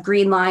 then you have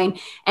Green Line,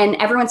 and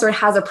everyone sort of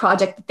has a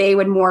project that they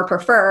would more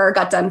prefer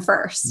got done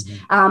first.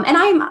 Mm-hmm. And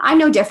I'm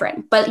no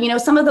different, but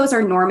some of those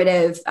are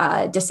normative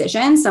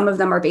decisions. Some of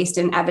them are based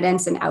in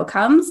evidence and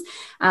outcomes.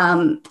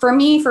 For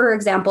me, for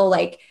example,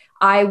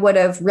 I would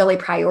have really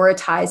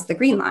prioritized the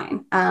Green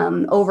Line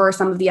over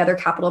some of the other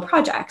capital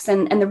projects.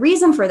 And the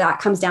reason for that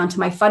comes down to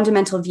my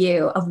fundamental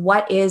view of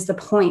what is the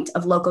point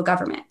of local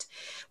government.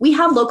 We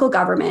have local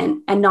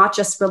government and not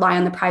just rely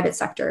on the private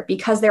sector,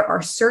 because there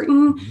are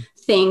certain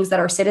things that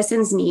our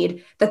citizens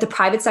need that the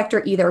private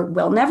sector either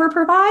will never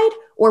provide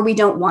or we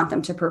don't want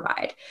them to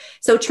provide.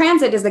 So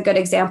transit is a good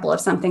example of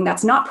something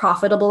that's not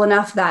profitable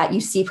enough that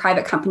you see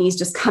private companies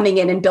just coming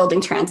in and building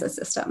transit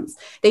systems.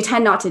 They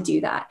tend not to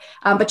do that.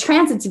 But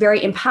transit's very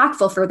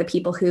impactful for the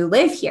people who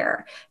live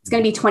here. It's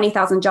going to be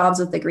 20,000 jobs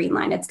with the Green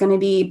Line. It's going to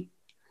be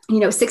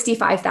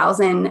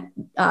 65,000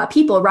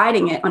 people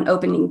riding it on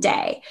opening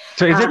day.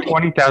 So is it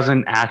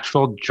 20,000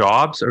 actual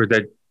jobs, or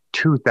the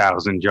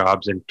 2,000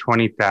 jobs and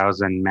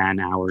 20,000 man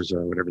hours,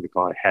 or whatever they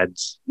call it,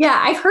 heads? Yeah,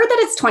 I've heard that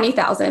it's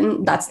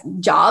 20,000, that's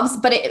jobs.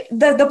 But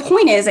the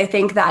point is, I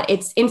think that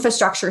it's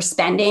infrastructure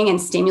spending and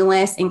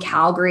stimulus in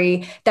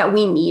Calgary that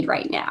we need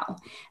right now.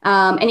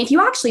 And if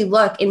you actually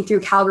look in through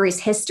Calgary's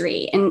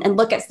history and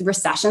look at the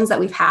recessions that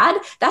we've had,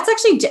 that's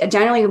actually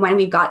generally when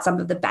we've got some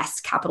of the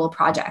best capital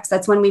projects.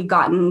 That's when we've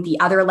gotten the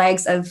other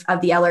legs of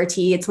the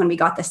LRT. It's when we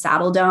got the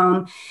Saddle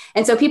Dome.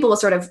 And so people will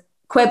sort of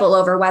quibble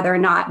over whether or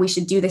not we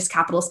should do this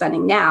capital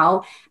spending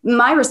now,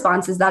 my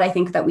response is that I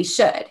think that we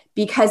should,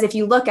 because if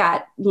you look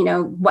at,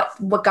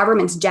 what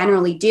governments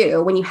generally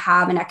do when you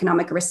have an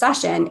economic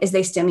recession is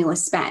they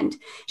stimulus spend.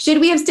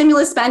 Should we have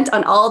stimulus spent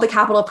on all the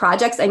capital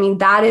projects? I mean,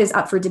 that is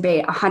up for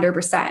debate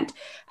 100%.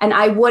 And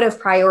I would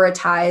have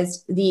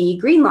prioritized the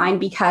green line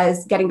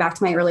because, getting back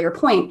to my earlier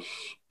point,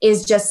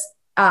 is just,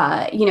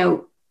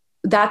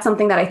 that's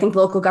something that I think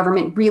local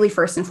government really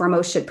first and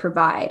foremost should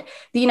provide.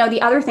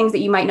 The other things that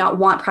you might not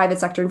want private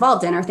sector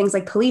involved in are things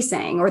like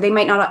policing, or they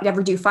might not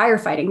ever do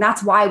firefighting.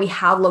 That's why we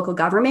have local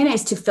government,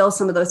 is to fill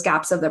some of those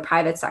gaps of the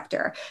private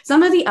sector.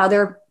 Some of the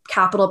other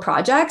capital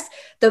projects,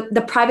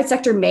 the private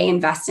sector may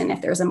invest in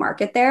if there's a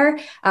market there,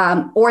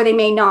 or they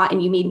may not,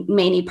 and you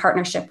may need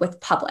partnership with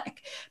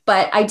public.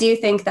 But I do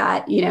think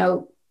that,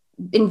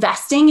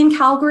 investing in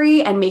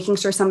Calgary and making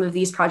sure some of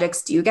these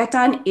projects do get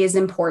done is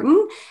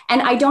important. And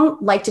I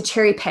don't like to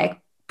cherry pick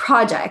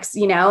projects,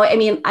 I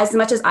mean, as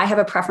much as I have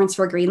a preference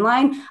for Green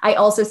Line, I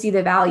also see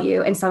the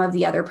value in some of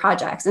the other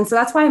projects. And so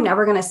that's why I'm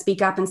never going to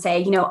speak up and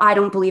say, I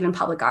don't believe in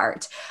public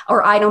art,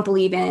 or I don't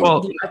believe in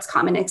the arts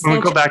common expansion. When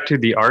we go back to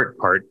the art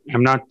part,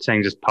 I'm not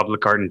saying just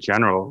public art in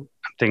general.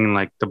 I'm thinking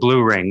like the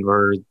Blue Ring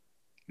or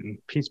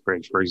Peace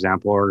Bridge, for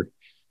example, or,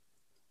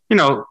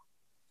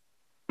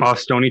 off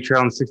Stony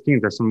Trail on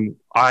 16th, there's some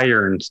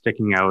irons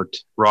sticking out,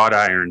 wrought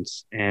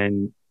irons,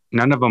 and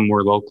none of them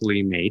were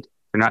locally made.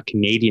 They're not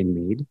Canadian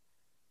made.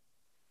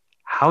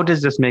 How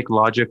does this make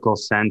logical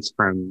sense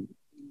from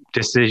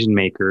decision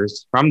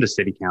makers from the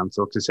city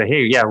council to say,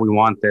 hey, yeah, we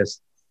want this.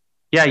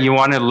 Yeah, you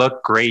want to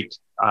look great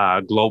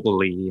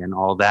globally and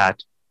all that,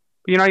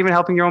 but you're not even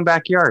helping your own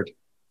backyard.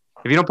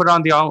 If you don't put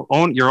on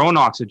your own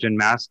oxygen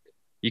mask,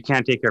 you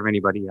can't take care of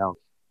anybody else.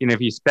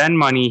 If you spend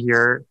money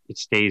here, it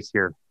stays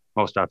here.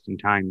 Most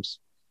oftentimes,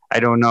 I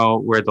don't know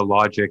where the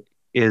logic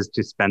is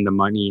to spend the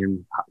money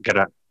and get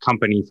a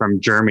company from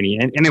Germany.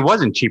 And it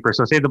wasn't cheaper.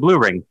 So say the Blue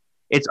Ring,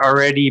 it's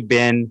already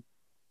been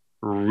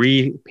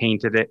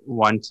repainted it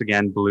once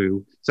again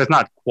blue. So it's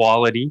not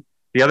quality.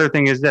 The other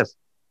thing is this: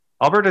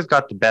 Alberta's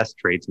got the best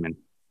tradesmen,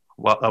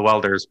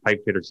 welders,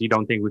 pipe fitters. You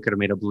don't think we could have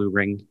made a Blue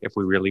Ring if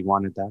we really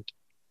wanted that?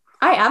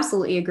 I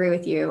absolutely agree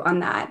with you on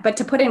that. But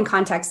to put it in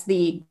context,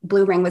 the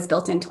Blue Ring was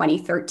built in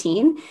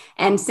 2013.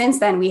 And since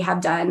then, we have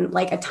done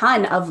like a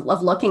ton of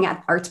looking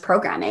at arts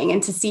programming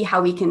and to see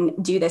how we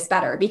can do this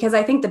better. Because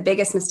I think the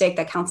biggest mistake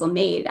that council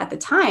made at the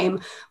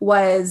time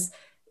was,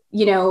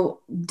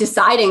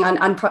 deciding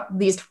on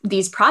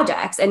these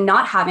projects and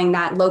not having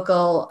that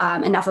local,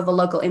 enough of a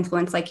local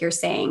influence, like you're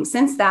saying.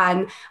 Since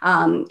then,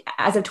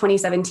 as of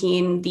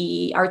 2017,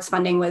 the arts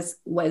funding was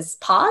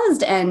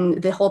paused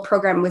and the whole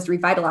program was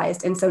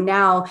revitalized. And so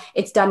now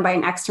it's done by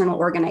an external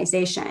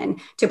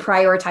organization to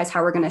prioritize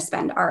how we're going to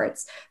spend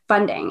arts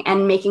funding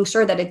and making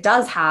sure that it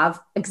does have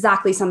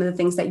exactly some of the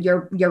things that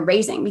you're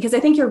raising, because I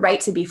think you're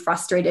right to be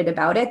frustrated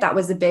about it. That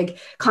was a big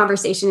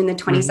conversation in the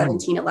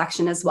 2017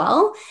 election as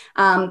well.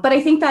 But I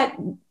think that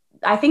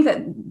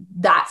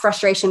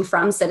frustration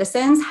from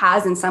citizens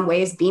has in some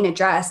ways been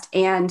addressed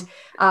and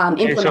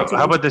implemented. So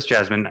how about this,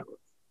 Jasmine?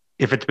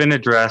 If it's been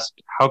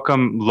addressed, how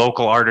come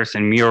local artists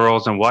and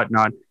murals and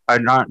whatnot are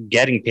not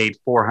getting paid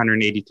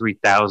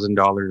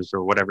 $483,000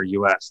 or whatever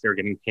US they're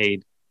getting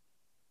paid?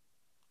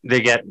 They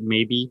get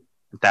maybe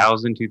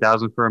 $1,000,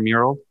 $2,000 for a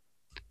mural.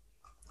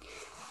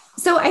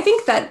 So I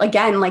think that,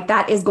 again, like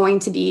that is going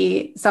to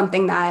be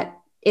something that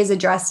is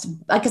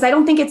addressed, because I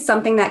don't think it's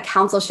something that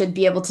council should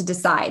be able to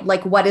decide,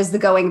 like what is the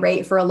going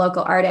rate for a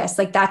local artist.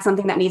 Like that's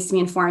something that needs to be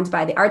informed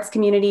by the arts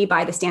community,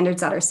 by the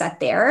standards that are set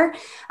there.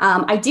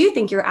 I do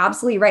think you're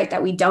absolutely right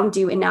that we don't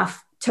do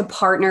enough to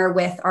partner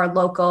with our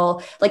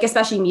local, like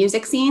especially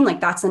music scene. Like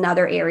that's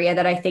another area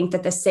that I think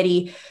that the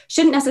city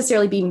shouldn't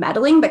necessarily be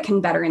meddling, but can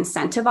better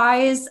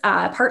incentivize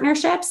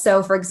partnerships.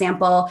 So for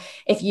example,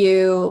 if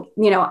you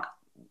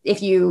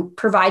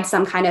provide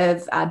some kind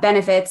of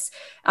benefits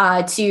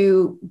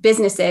to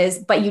businesses,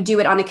 but you do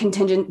it on a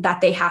contingent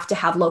that they have to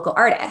have local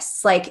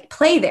artists like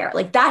play there,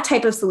 like that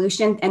type of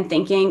solution and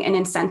thinking and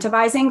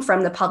incentivizing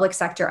from the public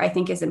sector, I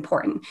think is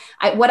important.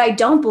 What I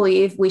don't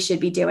believe we should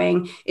be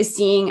doing is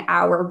seeing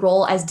our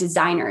role as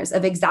designers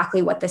of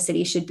exactly what the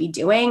city should be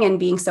doing and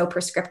being so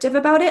prescriptive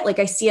about it. Like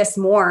I see us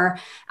more,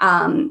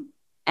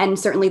 and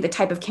certainly the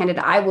type of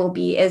candidate I will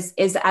be is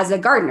as a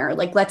gardener.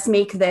 Like, let's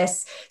make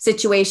this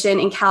situation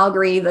in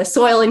Calgary, the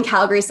soil in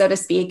Calgary, so to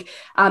speak,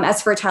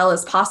 as fertile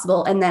as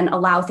possible, and then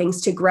allow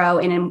things to grow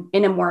in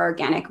a more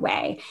organic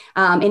way,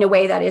 in a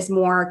way that is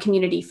more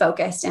community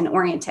focused and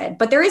oriented.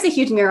 But there is a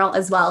huge mural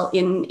as well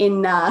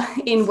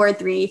in Ward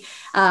 3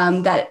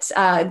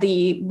 that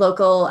the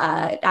local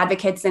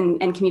advocates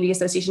and community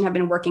association have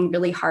been working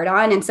really hard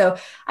on. And so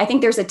I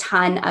think there's a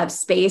ton of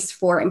space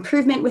for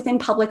improvement within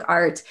public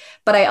art,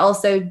 but I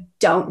also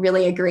don't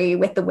really agree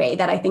with the way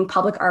that I think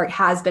public art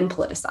has been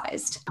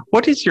politicized.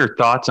 What is your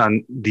thoughts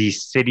on the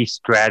city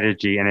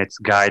strategy and its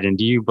guide? And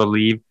do you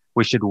believe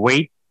we should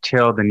wait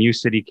till the new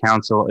city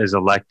council is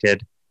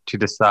elected to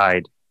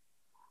decide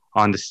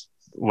on the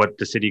what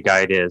the city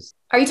guide is.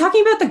 Are you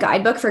talking about the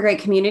guidebook for great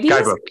communities?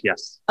 Guidebook,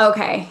 yes.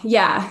 Okay,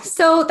 yeah.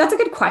 So that's a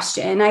good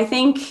question. I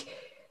think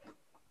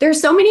there's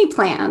so many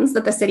plans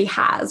that the city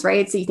has,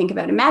 right? So you think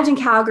about Imagine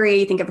Calgary,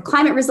 you think of a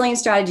climate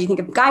resilience strategy, you think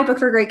of Guidebook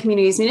for Great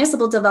Communities,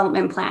 municipal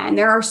development plan.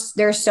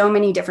 There's so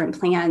many different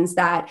plans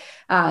that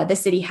the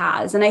city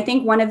has. And I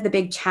think one of the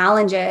big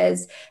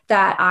challenges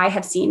that I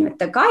have seen with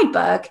the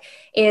guidebook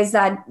is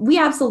that we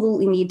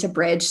absolutely need to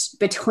bridge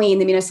between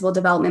the municipal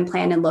development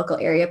plan and local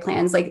area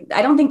plans. Like,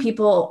 I don't think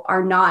people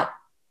are not,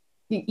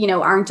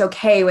 aren't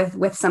okay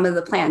with some of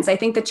the plans. I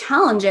think the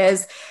challenge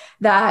is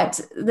that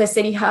the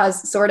city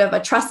has sort of a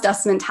trust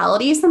us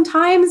mentality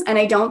sometimes. And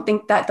I don't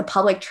think that the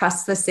public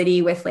trusts the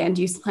city with land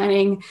use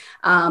planning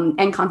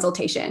and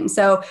consultation.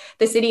 So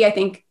the city, I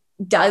think,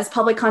 does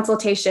public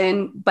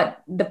consultation,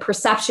 but the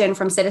perception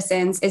from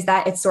citizens is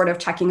that it's sort of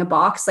checking a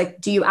box.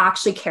 Like, do you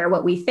actually care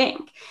what we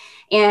think?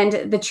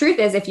 And the truth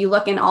is, if you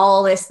look in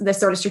all this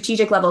sort of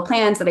strategic level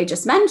plans that I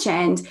just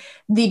mentioned,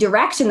 the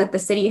direction that the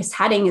city is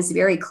heading is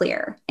very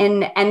clear.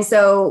 And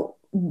so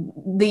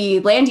the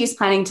land use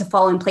planning to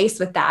fall in place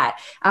with that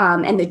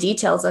and the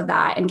details of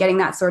that and getting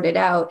that sorted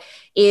out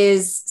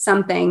is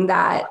something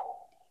that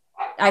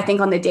I think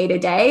on the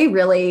day-to-day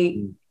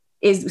really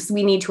is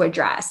we need to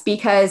address,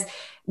 because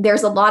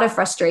there's a lot of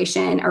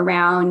frustration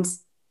around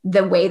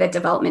the way that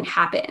development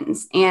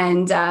happens.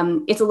 And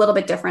it's a little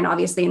bit different,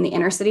 obviously, in the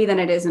inner city than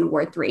it is in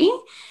Ward 3.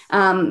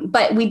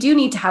 But we do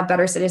need to have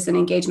better citizen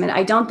engagement.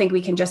 I don't think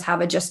we can just have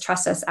a just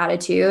trust us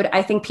attitude.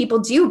 I think people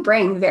do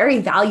bring very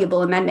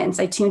valuable amendments.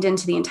 I tuned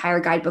into the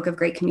entire guidebook of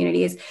great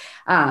communities.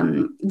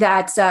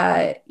 The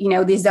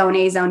Zone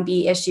A, Zone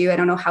B issue. I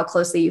don't know how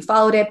closely you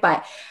followed it,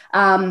 but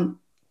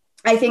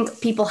I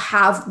think people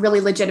have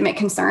really legitimate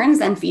concerns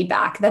and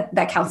feedback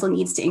that council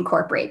needs to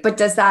incorporate. But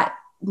does that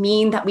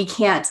mean that we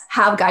can't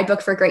have guidebook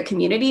for great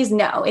communities?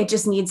 No, it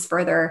just needs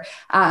further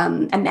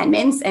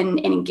amendments and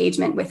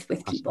engagement with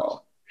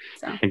people.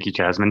 So. Thank you,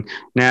 Jasmine.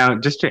 Now,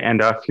 just to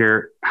end off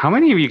here, how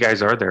many of you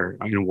guys are there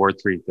in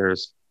Ward 3?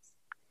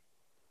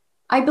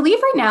 I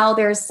believe right now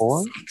there's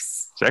 4?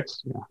 6.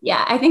 6?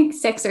 Yeah, I think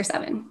 6 or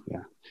 7. Yeah.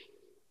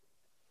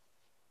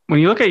 When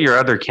you look at your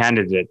other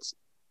candidates,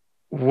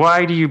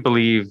 why do you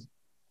believe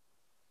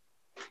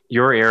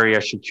your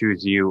area should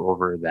choose you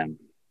over them?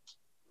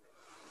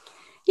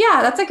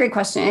 Yeah, that's a great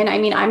question. I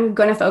mean, I'm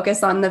going to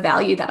focus on the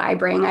value that I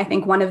bring. I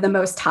think one of the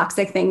most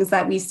toxic things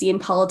that we see in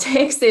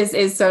politics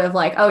is sort of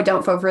like, oh,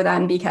 don't vote for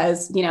them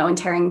because, and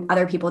tearing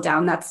other people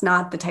down. That's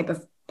not the type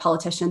of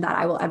politician that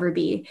I will ever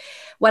be.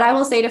 What I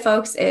will say to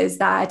folks is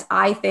that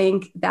I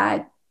think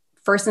that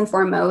first and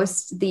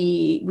foremost,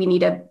 we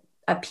need a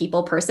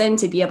people person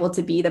to be able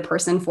to be the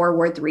person for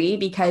Ward 3,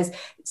 because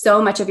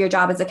so much of your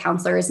job as a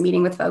counselor is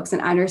meeting with folks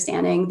and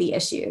understanding the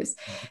issues.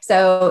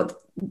 So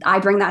I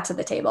bring that to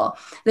the table.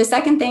 The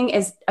second thing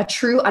is a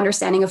true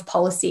understanding of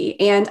policy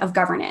and of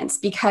governance,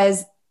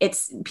 because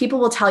people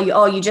will tell you,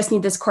 oh, you just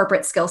need this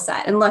corporate skill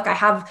set. And look, I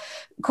have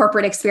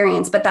corporate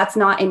experience, but that's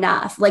not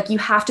enough. Like, you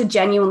have to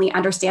genuinely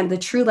understand the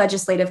true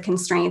legislative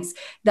constraints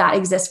that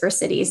exist for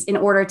cities in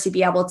order to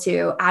be able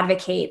to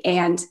advocate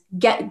and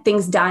get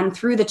things done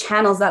through the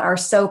channels that are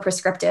so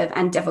prescriptive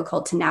and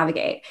difficult to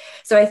navigate.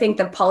 So I think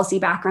the policy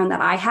background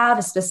that I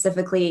have,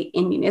 specifically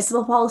in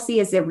municipal policy,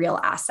 is a real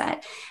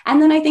asset.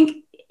 And then I think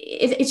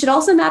it should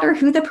also matter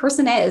who the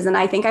person is. And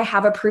I think I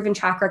have a proven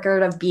track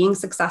record of being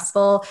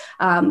successful.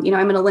 I'm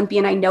an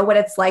Olympian. I know what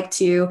it's like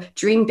to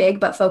dream big,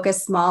 but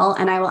focus small.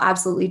 And I will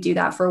absolutely do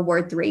that for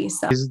Ward 3.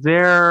 So, is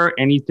there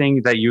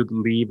anything that you'd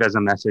leave as a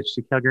message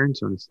to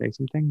Calgarians? You want to say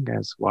something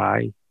as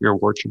why your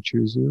ward should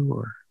choose you?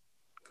 Or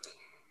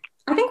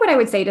I think what I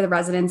would say to the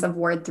residents of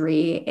Ward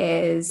 3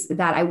 is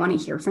that I want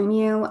to hear from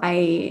you.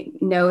 I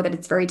know that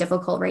it's very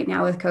difficult right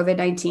now with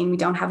COVID-19. We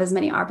don't have as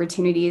many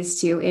opportunities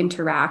to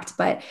interact,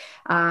 but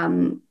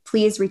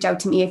please reach out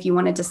to me if you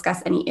want to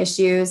discuss any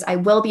issues. I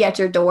will be at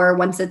your door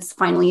once it's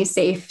finally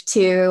safe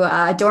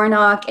to door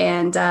knock,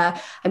 and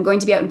I'm going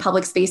to be out in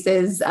public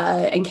spaces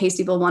in case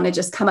people want to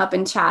just come up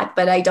and chat,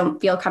 but I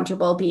don't feel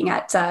comfortable being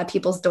at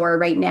people's door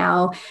right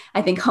now.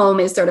 I think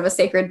home is sort of a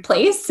sacred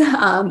place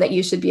that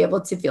you should be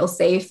able to feel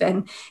safe,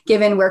 and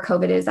given where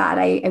COVID is at,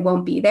 I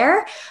won't be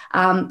there,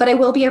 but I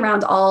will be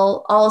around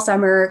all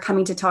summer,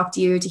 coming to talk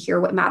to you to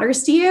hear what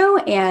matters to you,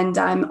 and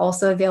I'm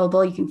also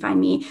available. You can find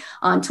me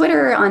on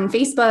Twitter, on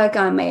Facebook,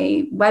 on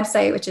my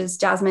website, which is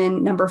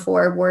Jasmine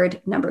 4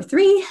 Ward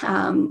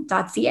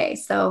 3.ca.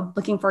 So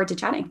looking forward to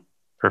chatting.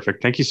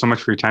 Perfect. Thank you so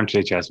much for your time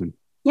today, Jasmine.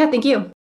 Yeah, thank you.